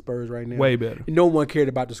team than the Spurs right now. Way better. No one cared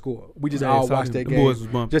about the score. We just all watched that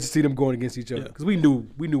game just to see them going against each other because we knew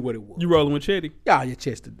what it was. You rolling with Chetty? Yeah,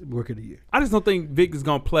 Chet's the Rookie of the Year. I just don't think Vic is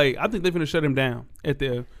gonna play. I think they're gonna shut him down at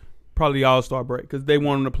the probably All Star break because they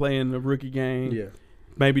want him to play in the rookie game. Yeah.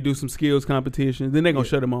 Maybe do some skills competition. Then they're going to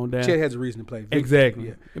shut him on down. Chet has a reason to play. Exactly.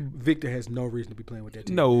 Yeah. Victor has no reason to be playing with that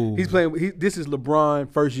team. No. He's playing. This is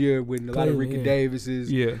LeBron first year with a lot of Ricky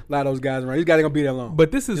Davises. Yeah. A lot of those guys around. These guys ain't going to be that long.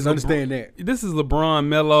 But this is just understand that. This is LeBron,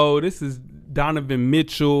 Melo. This is Donovan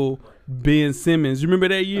Mitchell, Ben Simmons. You remember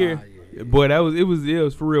that year? Yeah. Boy, it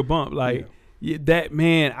was for real bump. Like that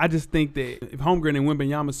man. I just think that if Holmgren and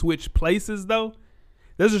Wembanyama switch places though,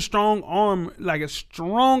 there's a strong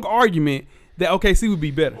argument that OKC would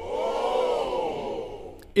be better.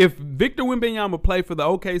 If Victor Wembanyama played for the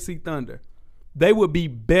OKC Thunder, they would be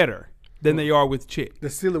better than they are with Chet. The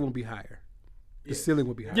ceiling will be higher. The ceiling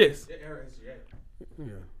will be higher. Yes. Yeah.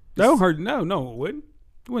 That don't hurt. No, it wouldn't.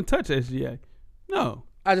 You wouldn't touch SGA. No.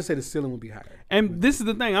 I just say the ceiling will be higher. And this is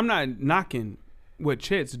the thing. I'm not knocking what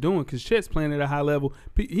Chet's doing because Chet's playing at a high level.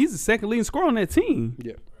 He's the second leading scorer on that team.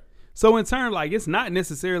 Yeah. So in turn, like, it's not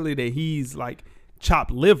necessarily that he's like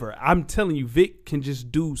chopped liver. I'm telling you, Vic can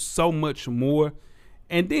just do so much more.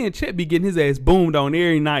 And then Chet be getting his ass boomed on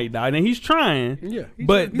every night, dog. And he's trying. Yeah.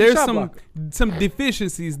 But there's some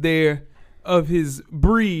deficiencies there of his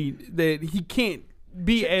breed that he can't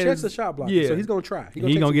be as. Chet's a shot blocker, so he's gonna try.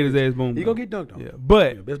 He's gonna get his ass boomed. He's gonna get dunked on. Yeah,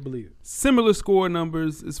 but best believe it. Similar score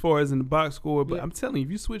numbers as far as in the box score. But I'm telling you,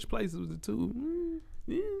 if you switch places with the two,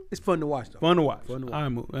 it's fun to watch, though. Fun to watch.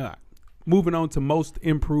 All right. Moving on to most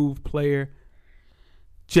improved player.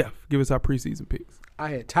 Jeff, give us our preseason picks. I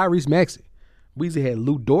had Tyrese Maxey. Weezy had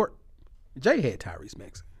Lou Dort. Jay had Tyrese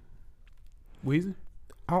Maxey. Weezy?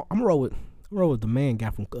 I'm gonna roll with the man guy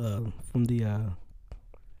from the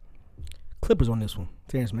Clippers on this one.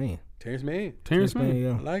 Terrence Mann. Terrence Mann,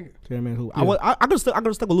 yeah. I like it. Terrence Mann hoop. Yeah. I could have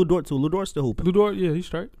stuck with Lou Dort too. Lou Dort's still hooping. Lou Dort, yeah, he's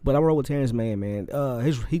straight. But I'm gonna roll with Terrence Mann, man.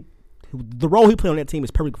 The role he played on that team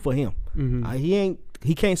is perfect for him. Mm-hmm.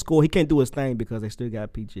 He can't score. He can't do his thing because they still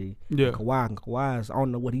got PG. Yeah. Kawhi's, I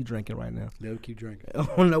don't know what he's drinking right now. They'll keep drinking. I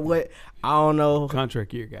don't know.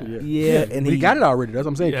 Contract year guy. Yeah, and he got it already. That's what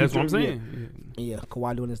I'm saying. Yeah, that's what I'm saying. Yeah,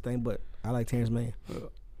 Kawhi doing his thing, but I like Terrence Mann.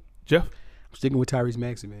 Jeff? I'm sticking with Tyrese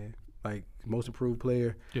Maxey, man. Like, most improved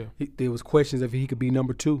player. Yeah. There was questions if he could be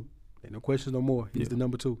number 2. Ain't no questions no more. He's the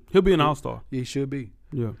number 2. He'll be an all-star. Yeah, he should be.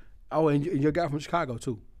 Yeah. Oh, and your guy from Chicago,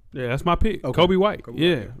 too. Yeah, that's my pick. Okay. Kobe White.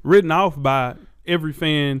 Written off by every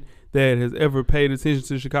fan that has ever paid attention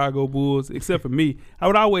to the Chicago Bulls, except for me. I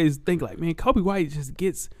would always think, like, man, Kobe White just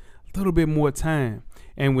gets a little bit more time.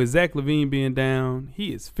 And with Zach LaVine being down,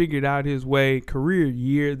 he has figured out his way. Career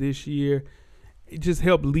year this year. It just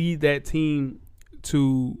helped lead that team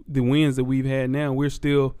to the wins that we've had now. We're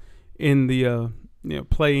still in the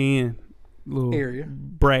play-in little area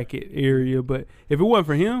bracket area. But if it wasn't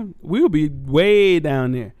for him, we would be way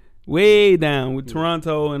down there. Way down with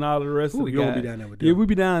Toronto and all the rest of the guys. Be down there with them. Yeah, we'd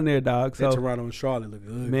be down there, dog. So Toronto and Charlotte look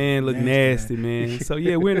good. Man, look nasty, man. So,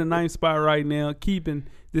 yeah, we're in the 9th spot right now, keeping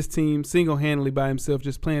this team single-handedly by himself,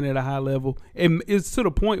 just playing at a high level. And it's to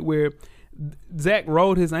the point where Zach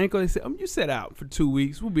rolled his ankle. They said, you sit out for 2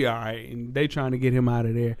 weeks. We'll be all right. And they trying to get him out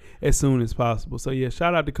of there as soon as possible. So, yeah,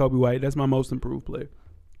 shout out to Kobe White. That's my most improved player.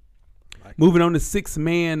 Moving on to 6th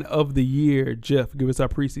man of the year. Jeff, give us our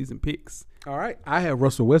preseason picks. All right. I had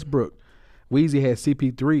Russell Westbrook. Weezy had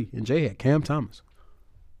CP3. And Jay had Cam Thomas.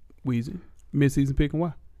 Weezy. Midseason pick and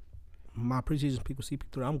why? My preseason pick was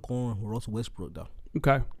CP3. I'm going with Russell Westbrook, though.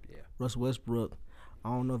 Okay. Yeah. Russell Westbrook. I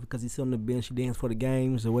don't know if because he's still on the bench, he danced for the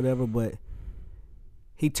games or whatever, but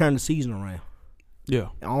he turned the season around. Yeah.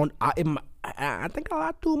 I think I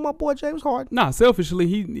lied to my boy James Harden. Nah, selfishly,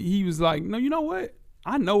 he was like, no, you know what?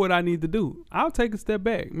 I know what I need to do. I'll take a step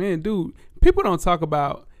back. Man, dude, people don't talk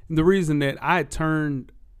about the reason that I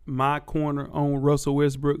turned my corner on Russell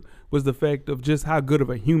Westbrook was the fact of just how good of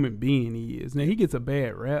a human being he is. Now, he gets a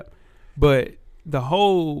bad rap, but the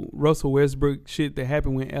whole Russell Westbrook shit that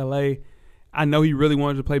happened with L.A., I know he really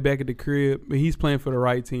wanted to play back at the crib, but he's playing for the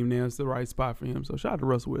right team now. It's the right spot for him. So, shout out to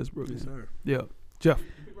Russell Westbrook. Yes, sir. Yeah. Jeff?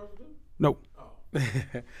 Nope.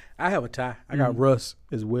 I have a tie. I got Russ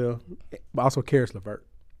as well, but also Karis LeVert.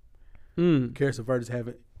 Karis LeVert is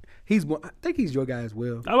having. I think he's your guy as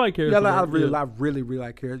well. I like Karis. I really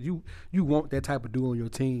like Karis. You want that type of dude on your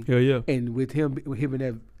team. Yeah. And with him and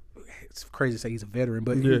that, it's crazy to say he's a veteran,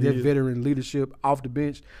 but that veteran leadership off the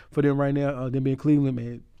bench for them right now, them being Cleveland,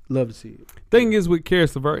 man, love to see it. Thing is with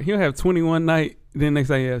Karis LeVert, he'll have 21 night, then next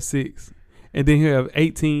night he'll have 6, and then he'll have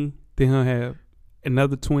 18, then he'll have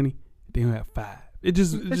another 20, then he'll have 5. It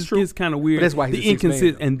just gets kind of weird. But that's why he's a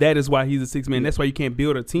six-man. And that is why he's a 6-man. That's why you can't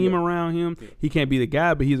build a team around him. He can't be the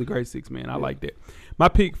guy, but he's a great 6-man. I like that. My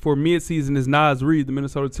pick for midseason is Naz Reid, the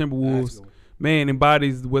Minnesota Timberwolves. Man,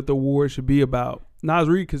 embodies what the award should be about. Naz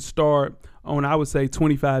Reid could start on, I would say,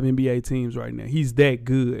 25 NBA teams right now. He's that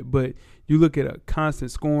good. But you look at a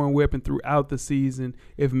constant scoring weapon throughout the season.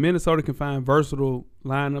 If Minnesota can find versatile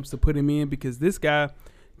lineups to put him in, because this guy –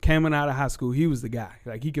 coming out of high school, he was the guy.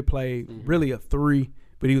 Like, he could play really a 3,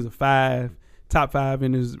 but he was a 5, top 5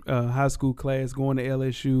 in his high school class, going to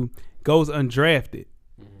LSU, goes undrafted.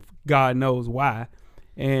 God knows why.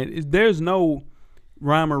 And there's no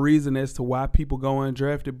rhyme or reason as to why people go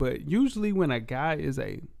undrafted, but usually when a guy is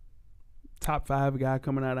a top 5 guy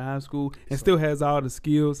coming out of high school and still has all the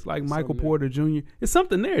skills, like Michael Porter Jr., it's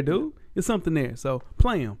something there, dude. It's something there. So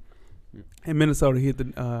play him. And Minnesota hit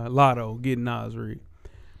the lotto getting Naz Reid.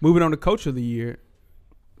 Moving on to Coach of the Year,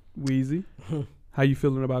 Weezy. How you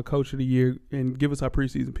feeling about Coach of the Year? And give us our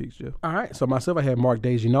preseason picks, Jeff. All right. So myself, I had Mark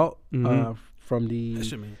Dejeanot from the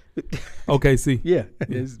OKC. Yeah,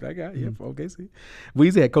 it's that guy. Yeah, from OKC.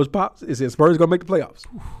 Weezy had Coach Pops. It said Spurs gonna make the playoffs.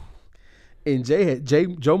 And Jay had Joe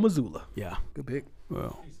Mazzulla. Yeah. Good pick.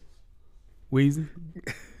 Well, Weezy.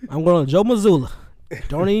 I'm going to Joe Mazzulla.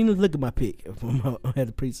 Don't even look at my pick from at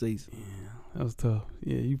the preseason. That was tough.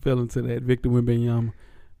 Yeah, you fell into that Victor Wembanyama.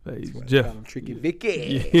 Jeff. I'm tricky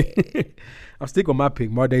Vicky. Yeah. I'm sticking with my pick,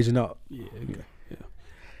 Mar Dejanot. Yeah.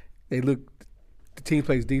 They look. The team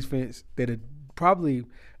plays defense that are probably,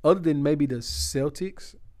 other than maybe the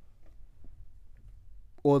Celtics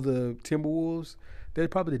or the Timberwolves, they're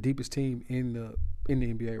probably the deepest team in the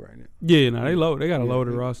NBA right now. Yeah, no, they load. They got a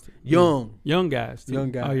loaded roster. Young guys. Too.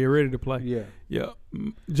 Young guys. Oh, you're ready to play. Yeah.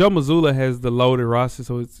 Joe Mazzulla has the loaded roster,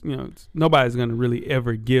 so it's nobody's gonna really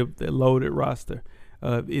ever give the loaded roster.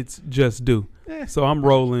 It's just due. So I'm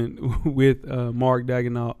rolling with Mark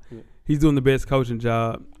Daigneault. Yeah. He's doing the best coaching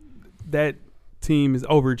job. That team is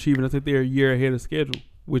overachieving. I think they're a year ahead of schedule,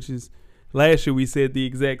 which is last year we said the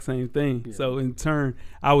exact same thing. Yeah. So in turn,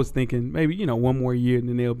 I was thinking maybe one more year and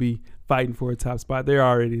then they'll be fighting for a top spot. They're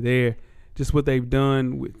already there. Just what they've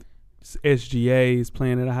done with SGAs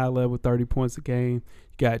playing at a high level, 30 points a game.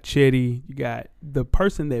 You got Chetty. You got the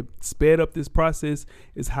person that sped up this process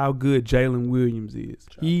is how good Jalen Williams is.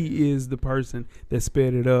 He is the person that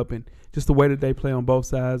sped it up, and just the way that they play on both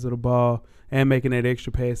sides of the ball and making that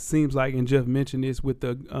extra pass. Seems like, and Jeff mentioned this with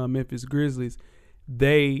the Memphis Grizzlies,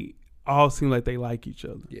 they all seem like they like each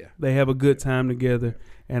other. Yeah. They have a good time together,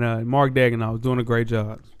 and Mark Daigneault is doing a great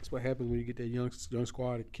job. That's what happens when you get that young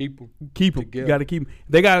squad to keep them. Keep them. Together. You got to keep them.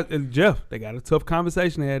 They got Jeff. They got a tough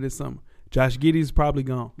conversation they had this summer. Josh Giddey's probably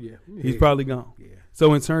gone. Yeah. He's probably gone. Yeah.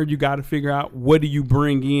 So in turn, you got to figure out what do you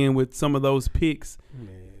bring in with some of those picks,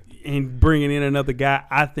 and bringing in another guy.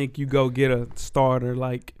 I think you go get a starter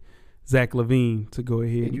like Zach LaVine to go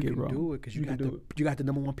ahead and get wrong. You can do it because you got the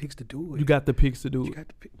number one picks to do it. You got the picks to do You it. got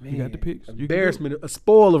the pick, You got the picks. You can do it. Embarrassment, a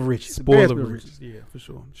spoil of riches. Spoiler Embarrassment of riches. Yeah, for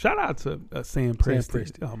sure. Shout out to Sam Preston.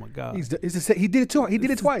 Oh my God. he did it twice. He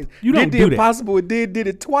did it twice. You don't did do the that. impossible and did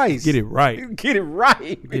it twice. Get it right. Get it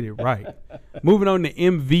right. Get it right. Moving on to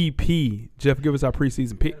MVP. Jeff, give us our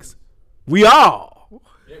preseason picks. We all,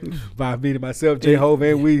 by me and myself, J. Hove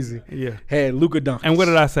and Weezy, Yeah. had Luka Doncic. And what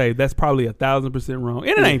did I say? That's probably 1,000% wrong.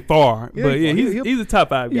 And it ain't far, Yeah, but yeah, he'll- he's a top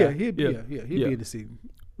 5 guy. Yeah, he'll be in the season.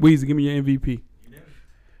 Weezy, give me your MVP.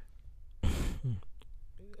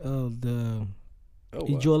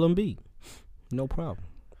 Joel Embiid. No problem.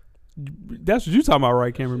 That's what you talking about,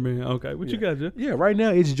 right, cameraman? Okay, what you got, Jeff? Yeah, right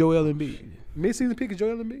now it's Joel Embiid. Mid-season pick is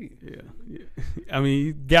Joel Embiid. Yeah. I mean,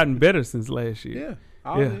 he's gotten better since last year. Yeah.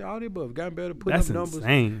 All the above. Gotten better, putting That's up numbers.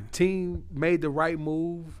 insane. Team made the right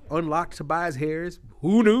move, unlocked Tobias Harris.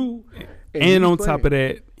 Who knew? And on top of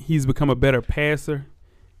that, he's become a better passer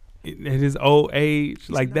at his old age.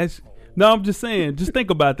 No, I'm just saying. Just think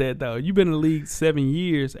about that, though. You've been in the league 7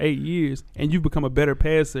 years, 8 years, and you've become a better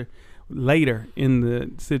passer later in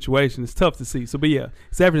the situation. It's tough to see. So, but yeah,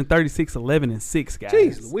 it's averaging 36, 11, and 6, guys.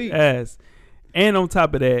 Jeez Louise. And on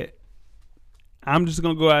top of that, I'm just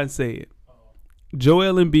going to go out and say it.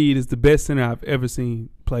 Joel Embiid is the best center I've ever seen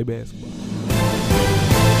play basketball.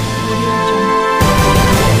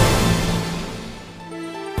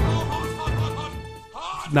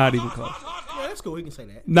 Not even close. Yeah, that's cool. We can say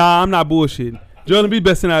that. Nah, I'm not bullshitting. Joel Embiid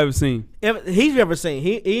best center I've ever seen. He's ever seen.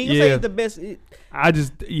 He ain't gonna say he's the best. He's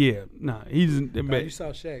You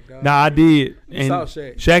saw Shaq, dog. Nah, I did. You saw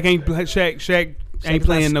Shaq. Shaq ain't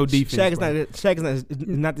playing no defense. Shaq is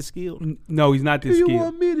not the skilled. No, he's not this You skilled.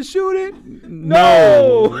 want me to shoot it?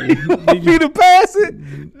 No. You want me to pass it?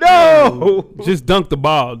 No. Just dunk the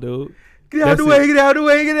ball, dude. Get out of the way, get out of the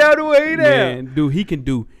way, get out of the way now. Man, dude, he can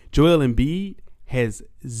do. Joel Embiid has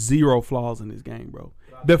 0 flaws in his game, bro.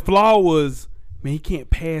 The flaw was, man, he can't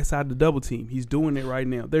pass out the double team. He's doing it right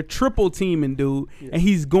now. They're triple teaming, dude, and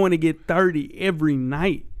he's going to get 30 every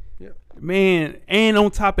night. Yeah. Man, and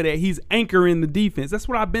on top of that, he's anchoring the defense. That's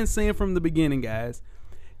what I've been saying from the beginning, guys.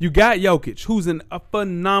 You got Jokic, who's a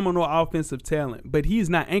phenomenal offensive talent, but he's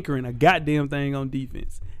not anchoring a goddamn thing on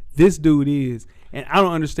defense. This dude is, and I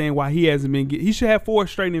don't understand why he hasn't been he should have 4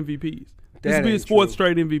 straight MVPs. This will be his 4th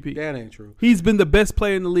straight MVP. That ain't true. He's been the best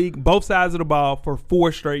player in the league, both sides of the ball, for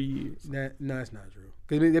 4 straight years. No, it's not true.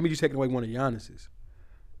 Because that means you're taking away one of Giannis's.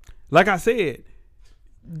 Like I said,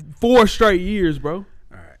 4 straight years, bro. All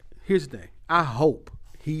right. Here's the thing. I hope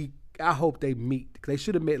they meet. Because they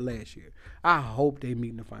should have met last year. I hope they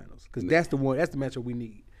meet in the finals. Because that's the matchup we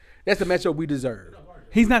need. That's the matchup we deserve.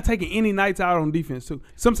 He's not taking any nights out on defense, too.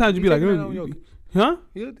 Sometimes you be like, huh?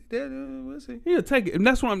 We'll see. He'll take it. And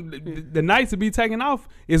that's what the nights to be taken off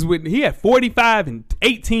is with, he had 45 and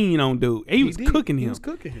 18 on dude. He was cooking him.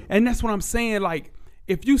 And that's what I'm saying. Like,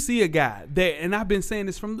 if you see a guy that, and I've been saying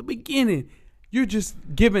this from the beginning, you're just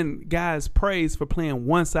giving guys praise for playing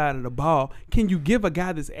one side of the ball. Can you give a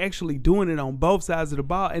guy that's actually doing it on both sides of the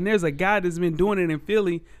ball? And there's a guy that's been doing it in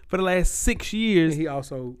Philly for the last 6 years. And he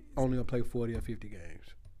also only gonna play 40 or 50 games.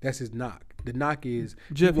 That's his knock. The knock is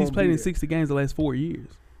Jeff. He's played in 60 games the last 4 years.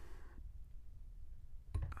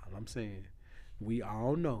 All I'm saying, we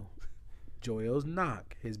all know Joel's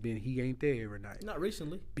knock has been he ain't there every night. Not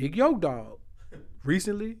recently. Big Yo Dog.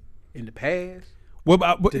 Recently, in the past. What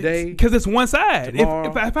about today? Because it's one side.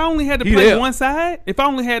 Tomorrow, if I only had to he play there. one side, if I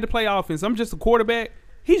only had to play offense, I'm just a quarterback.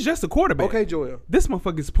 He's just a quarterback. Okay, Joel. This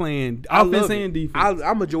motherfucker's playing I offense love it. and defense.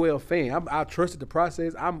 I'm a Joel fan. I trusted the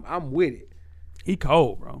process. I'm with it. He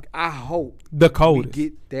cold, bro. I hope The we coldest.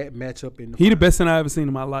 get that matchup in the He the finals. best thing I ever seen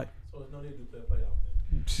in my life. So there's no need to play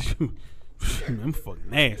a playoff then. I'm fucking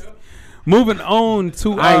nasty. Moving on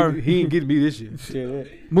to He ain't getting me this year. Yeah,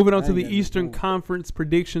 moving on I to ain't the got no Eastern point. Conference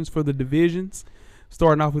predictions for the divisions.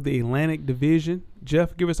 Starting off with the Atlantic Division.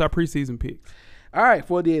 Jeff, give us our preseason picks. All right,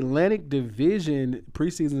 for the Atlantic Division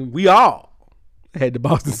preseason, we all had the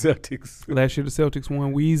Boston Celtics. Last year the Celtics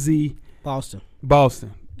won. Weezy, Boston.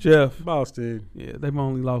 Boston. Jeff. Boston. Yeah, they've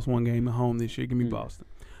only lost one game at home this year. Give me Boston.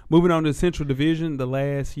 Moving on to the Central Division, the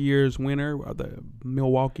last year's winner are the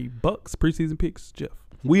Milwaukee Bucks. Preseason picks, Jeff.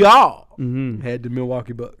 We all Mm-hmm. had the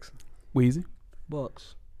Milwaukee Bucks. Weezy,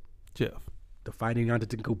 Bucks. Jeff. The Fighting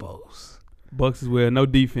Antetokounmpos. Bucks as well. No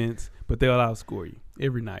defense, but they'll outscore you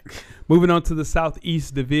every night. Moving on to the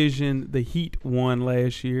Southeast Division, the Heat won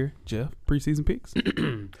last year. Jeff, preseason picks.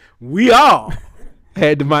 We all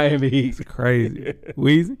had the Miami Heat. Crazy.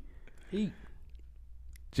 Weezy, Heat.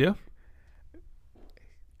 Jeff.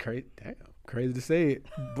 Crazy to say it.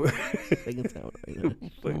 But Second time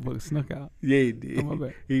right. Motherfucker snuck out. yeah, he did. Oh, my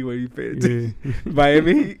bad. He what he paid attention. Yeah.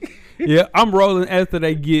 Miami Heat. Yeah, I'm rolling after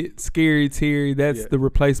they get Scary Terry. That's Yeah. the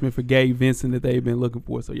replacement for Gabe Vincent that they've been looking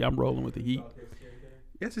for. So, yeah, I'm rolling with the Heat.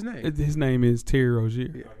 That's his name. His name is Terry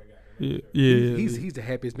Rozier. Yeah. He's the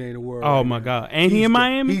happiest man in the world. Oh, right my now. God. And he He's in the-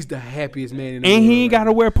 Miami? He's the happiest man in the world. And he ain't got right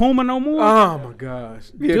to wear Puma no more? now. Oh my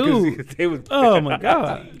gosh. Yeah, 'cause Dude. they was, Oh, my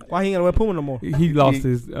God. Why he ain't gotta wear Puma no more? He lost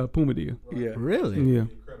his Puma deal. yeah. Really? Yeah.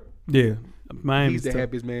 Yeah. Miami's He's the tough.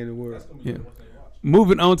 happiest man in the world. Yeah.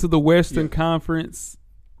 Moving on to the Western Conference,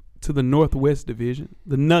 to the Northwest Division.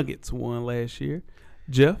 The Nuggets won last year.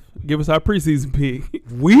 Jeff, give us our preseason pick.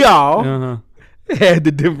 We all Uh-huh. had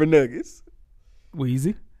the Denver Nuggets.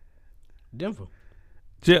 Wheezy. Denver.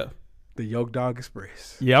 Jeff. The Yoke Dog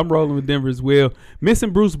Express. Yeah, I'm rolling with Denver as well.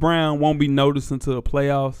 Missing Bruce Brown won't be noticed until the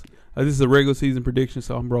playoffs. This is a regular season prediction,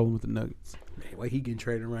 so I'm rolling with the Nuggets. Man, why he getting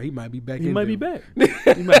traded around? He might be back He in might be Denver.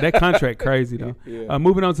 back. That contract crazy, though. Yeah.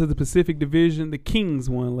 Moving on to the Pacific Division. The Kings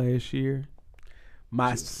won last year.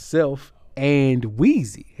 Myself and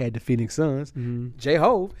Weezy had the Phoenix Suns. Mhm.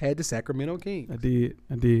 J-Ho had the Sacramento Kings. I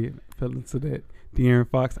did. Fell into that. De'Aaron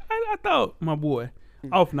Fox. I thought my boy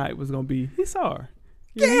off night was gonna be. He's sorry.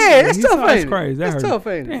 Yeah, that's tough, That's ain't it? crazy. That That's hurt. tough,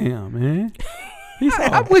 ain't it? Damn, man. He's sorry.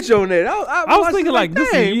 I'm with you on that. I was thinking like,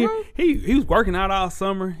 listen, dang, bro. he was working out all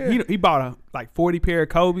summer. Yeah. He bought like 40 pair of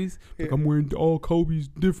Kobe's. Like, Yeah. I'm wearing all Kobe's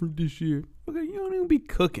different this year. Okay, you don't even be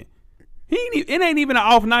cooking. It ain't even an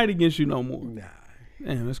off night against you no more. Nah.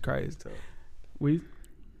 Damn, that's crazy. tough. We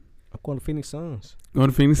I'm going to Phoenix Suns. going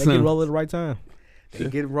to Phoenix They can Suns. roll at the right time. They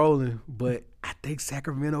get rolling, but I think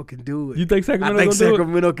Sacramento can do it. You think Sacramento I think gonna do it?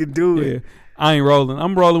 Sacramento can do Yeah, it. I ain't rolling.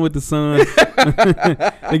 I'm rolling with the Suns.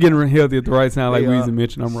 They're getting healthy at the right time, like They are. Weezy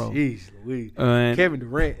mentioned. I'm rolling. Jeez Louise. And- Kevin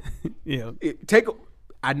Durant. Yeah,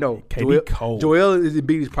 I know. KD cold. Joel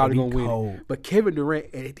Embiid is probably KD going to win. cold. But Kevin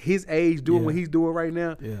Durant, at his age, doing Yeah. what he's doing right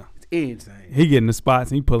now, yeah. it's insane. He getting the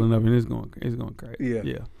spots and he pulling up and it's going crazy. Yeah.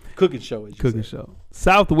 yeah. Cooking show, as you Cooking say. show.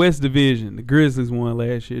 Southwest Division. The Grizzlies won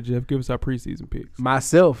last year. Jeff, give us our preseason picks.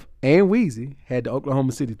 Myself and Weezy had the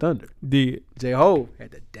Oklahoma City Thunder. Did. J-Ho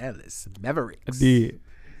had the Dallas Mavericks. I did.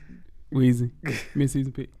 Weezy.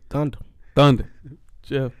 Midseason pick. Thunder. Thunder.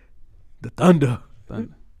 Jeff. The Thunder.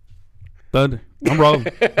 Thunder. I'm rolling.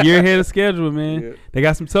 Year ahead of schedule, man. Yeah. They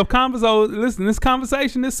got some tough conversations. Listen, this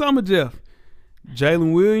conversation this summer, Jeff.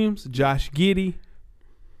 Jalen Williams, Josh Giddey.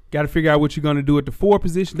 Got to figure out what you're going to do at the 4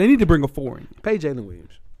 position. They need to bring a 4 in. Pay Jalen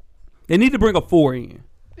Williams. They need to bring a 4 in.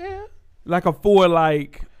 Yeah. Like a 4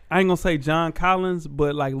 like, I ain't going to say John Collins,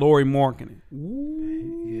 but like Laurie Markkinen.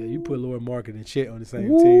 Yeah, you put Lord Market and Chet on the same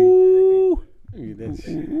team. Ooh. Yeah, that's-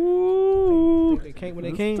 Ooh. They came when they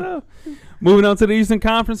That's came. tough. Moving on to the Eastern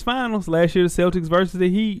Conference Finals. Last year, the Celtics versus the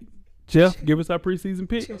Heat. Jeff, give us our preseason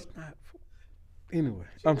pick. Chet's not. Anyway,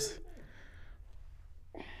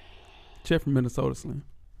 Jeff from Minnesota Slim.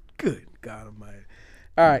 good God Almighty.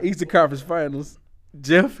 All right, Eastern Conference Finals.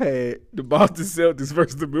 Jeff had the Boston Celtics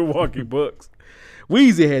versus the Milwaukee Bucks.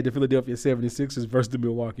 Weezy had the Philadelphia 76ers versus the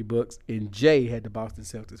Milwaukee Bucks. And Jay had the Boston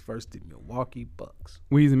Celtics versus the Milwaukee Bucks.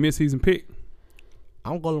 Weezy midseason pick.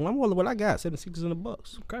 I'm going with what I got. 76ers and the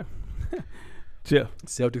Bucks. Okay. Jeff.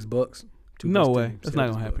 Celtics, Bucks. No way. teams. That's not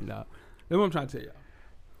Celtics, going to happen, Bucks. dog. That's what I'm trying to tell y'all.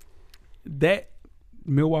 That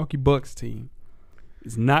Milwaukee Bucks team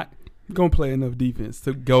is not going to play enough defense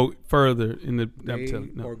to go further in the. I'm telling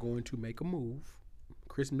you, They no. are going to make a move.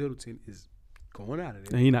 Chris Middleton is going out of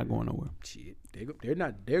there. And he's not going nowhere. Shit, they're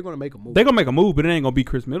not. They're going to make a move. They're going to make a move, but it ain't going to be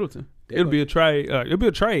Chris Middleton. They're It'll gonna- be a trade. It'll be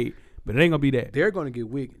a trade, but it ain't going to be that. They're going to get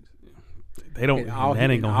Wiggins. They don't. And all, That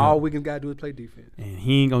ain't going to all happen. Wiggins got to do is play defense. And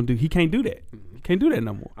he ain't going to do. He can't do that. He can't do that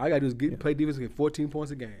no more. All I got to do is play defense and get 14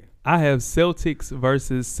 points a game. I have Celtics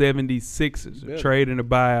versus 76ers. Yeah. Trade in a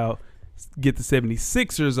buyout. Get the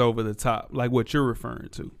 76ers over the top, like what you're referring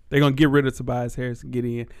to. They're going to get rid of Tobias Harris and get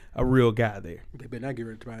in a real guy there. They better not get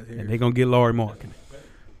rid of Tobias Harris. And they're going to get Laurie Markkinen.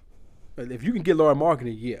 If you can get Laura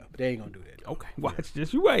Markkinen, yeah, but they ain't going to do that. Okay, watch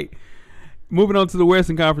this. You wait. Moving on to the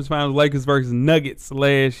Western Conference Finals, Lakers versus Nuggets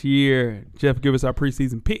last year. Jeff, give us our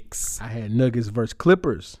preseason picks. I had Nuggets versus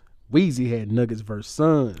Clippers. Weezy had Nuggets versus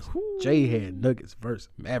Suns. Jay had Nuggets versus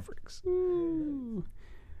Mavericks. Ooh.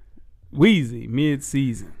 Weezy,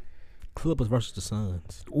 mid-season. Clippers versus the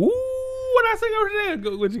Suns. Ooh, what I say over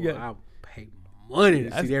there? What you got? I pay money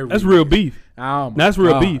to see that. That's real beef. Oh my That's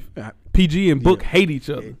real God. beef. PG and Book hate each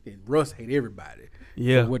other. And Russ hate everybody.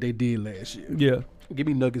 Yeah. For what they did last year. Yeah. Give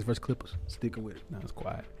me Nuggets versus Clippers. Sticking with it. That was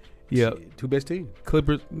quiet. Yeah. Shit, two best teams.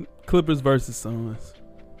 Clippers versus Suns.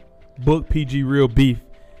 Book PG real beef.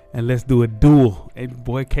 And let's do a duel. Hey,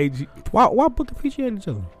 boy, KG. Why Booker PG at each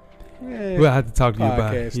other? Yeah. We'll have to talk to you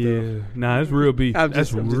about Podcast it. Yeah. Nah, that's real beef. I'm That's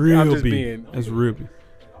just real beef. being- That's real beef.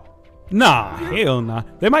 Nah, hell nah.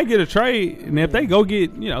 They might get a trade, and if they go get,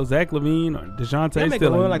 Zach LaVine or DeJounte, They make still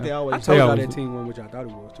a run ain't like they nah. always I do. told y'all always that do. team won, which I thought it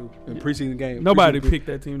was too. In preseason game. Nobody Preseason- picked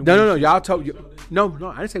that team to No, win. no, no. Y'all told you. No,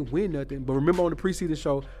 I didn't say win nothing. But remember on the preseason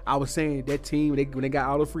show, I was saying that team when they got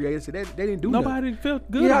all the free agents, they didn't do nothing. Nobody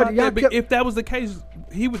felt good Yeah, about y'all that. But kept- if that was the case,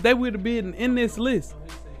 they would have been in this list.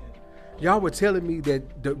 Y'all were telling me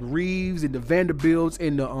that the Reeves and the Vanderbilts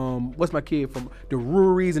and the what's my kid from the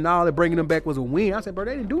Ruries and all that, bringing them back was a win. I said, bro,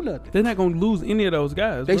 they didn't do nothing. They're not gonna lose any of those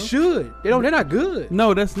guys. They bro. should. They don't. They're not good.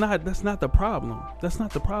 No, that's not the problem. That's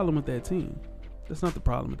not the problem with that team. That's not the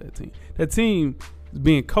problem with that team. That team is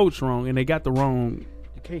being coached wrong, and they got the wrong.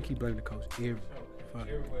 You can't keep blaming the coach. Every. All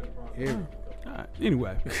right,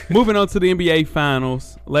 anyway, moving on to the NBA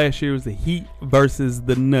Finals. Last year was the Heat versus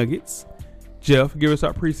the Nuggets. Jeff, give us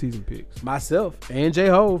our preseason picks. Myself and J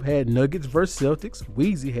Hove had Nuggets versus Celtics.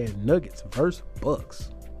 Weezy had Nuggets versus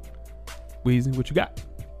Bucks. Weezy, what you got?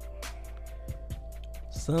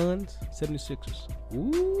 Suns, 76ers.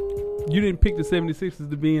 Ooh. You didn't pick the 76ers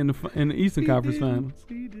to be in the Eastern Conference Finals.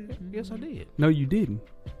 Yes, I did. No, you didn't.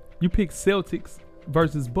 You picked Celtics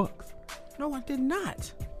versus Bucks. No, I did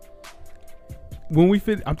not. When we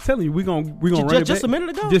fit, I'm telling you, we're gonna run it Just back. a minute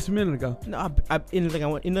ago? Just a minute ago. No, anything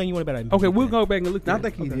you want about it. Okay, we'll go back and look. I at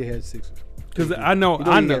think he it. did have Sixers. Because I know. He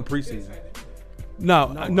I he know. had preseason.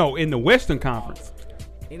 No, in the Western Conference.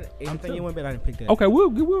 Anything you want about, I didn't pick that. Okay, we'll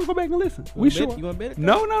go back and listen. We bet- sure. you wanna bet it?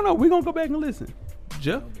 No. We're gonna go back and listen.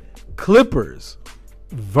 Jeff, Clippers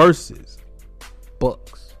versus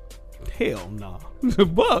Bucks. hell no. The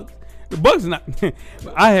Bucks not.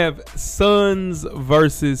 I have Suns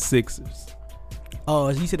versus Sixers. Oh,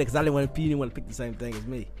 you said that because you didn't want to pick the same thing as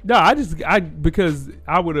me. No, because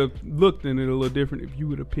I would have looked at it a little different if you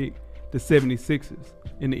would have picked the 76ers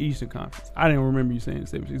in the Eastern Conference. I didn't remember you saying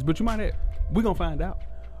the 76ers, but you might have. We're going to find out.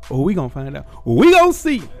 We're going to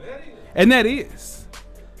see. And that is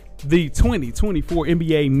the 2024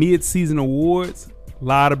 NBA Midseason Awards. A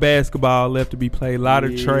lot of basketball left to be played. A lot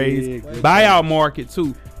of trades. Buyout market,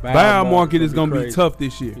 too. Buyout market is going to be crazy. tough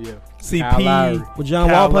this year. Yeah. CP. Lowry. Will John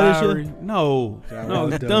Kyle Wall play this Lowry. year? No,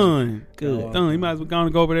 Wall's it's done. done. Good. Done. He might as well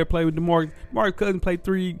go over there and play with DeMarcus. DeMarcus Cousins played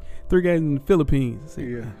three games in the Philippines.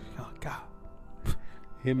 Yeah. Oh God.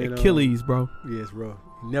 Him and Achilles, bro. Yes, bro.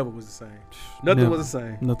 He never was the same. Nothing Never. was the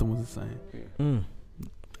same. Nothing was the same. Mm.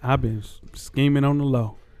 I've been scheming on the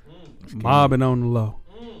low, mobbing on the low,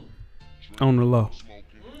 on the low.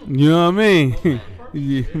 You know what I mean?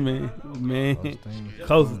 Yeah, man.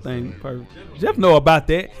 Closest thing, perfect. Jeff know about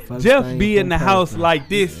that. First Jeff thing be in the from house person. like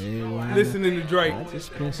this, Yeah. listening to Drake.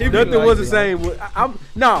 He be Nothing like was the that. same.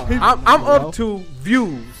 I'm up to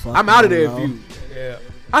views. I'm out of there views. Yeah.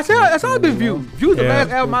 That's all been views. Views the Yeah. last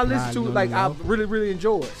album I listened to, like I really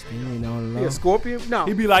enjoyed. Yeah, Scorpion. No,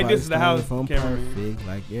 He be like, this is the house From cameraman. perfect,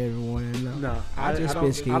 like everyone know. no. I just been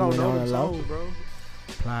I scheming don't know on them the low. songs, bro.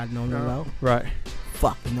 Plotting on the No. low. Right.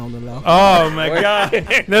 fucking on the low. Oh my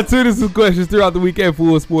God. Now to this some questions throughout the week at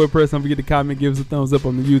Full Sport Press. Don't forget to comment, give us a thumbs up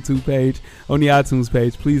on the YouTube page, on the iTunes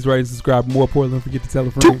page. Please rate and subscribe. More importantly, don't forget to tell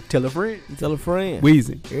a friend. Tell a friend. Tell a friend.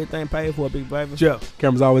 Weezy. Everything paid for, big baby. Jeff.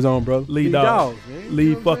 Camera's always on, bro. Lead dog. man. Lead You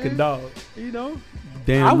know what I'm fucking saying? dog. You know.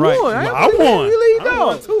 Damn I right. won. I won. You lead I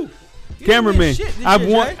won dog. too. You Cameraman. didn't win shit this I've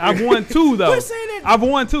year, won. Jay. I've won two though. Quit saying that. I've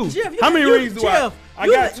won two. Jeff, How many rings do Jeff, I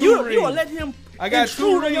got two rings. You gonna let him I got two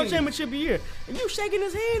intrude on your rings. championship year. And you shaking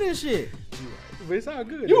his hand and shit. But it's all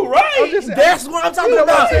good. You right. That's what I'm talking You know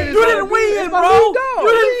about. what I'm saying? It's You all didn't good. win, It's my bro. lead dog.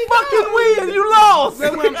 You didn't fucking win. You lost.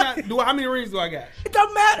 That's what I'm trying. How many rings do I got? It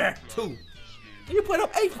don't matter. Two. You put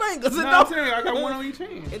up 8 fingers. No, I'm telling you, I got one on each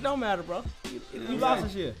hand. It don't matter, bro. You lost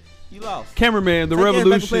this year. You lost. Cameraman, the Take your ass back to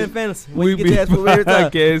revolution. playing fantasy. When We you get be your ass for every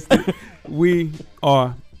time. podcast. We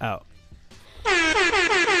are out.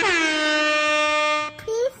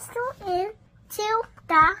 Please tune in to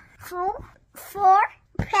the Full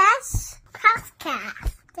Press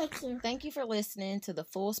podcast. Thank you. Thank you for listening to the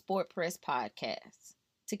Full Sport Press podcast.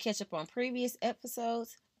 To catch up on previous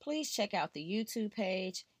episodes, please check out the YouTube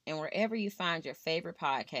page and wherever you find your favorite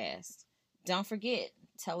podcast. Don't forget,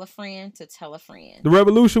 tell a friend to tell a friend. The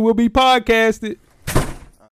revolution will be podcasted.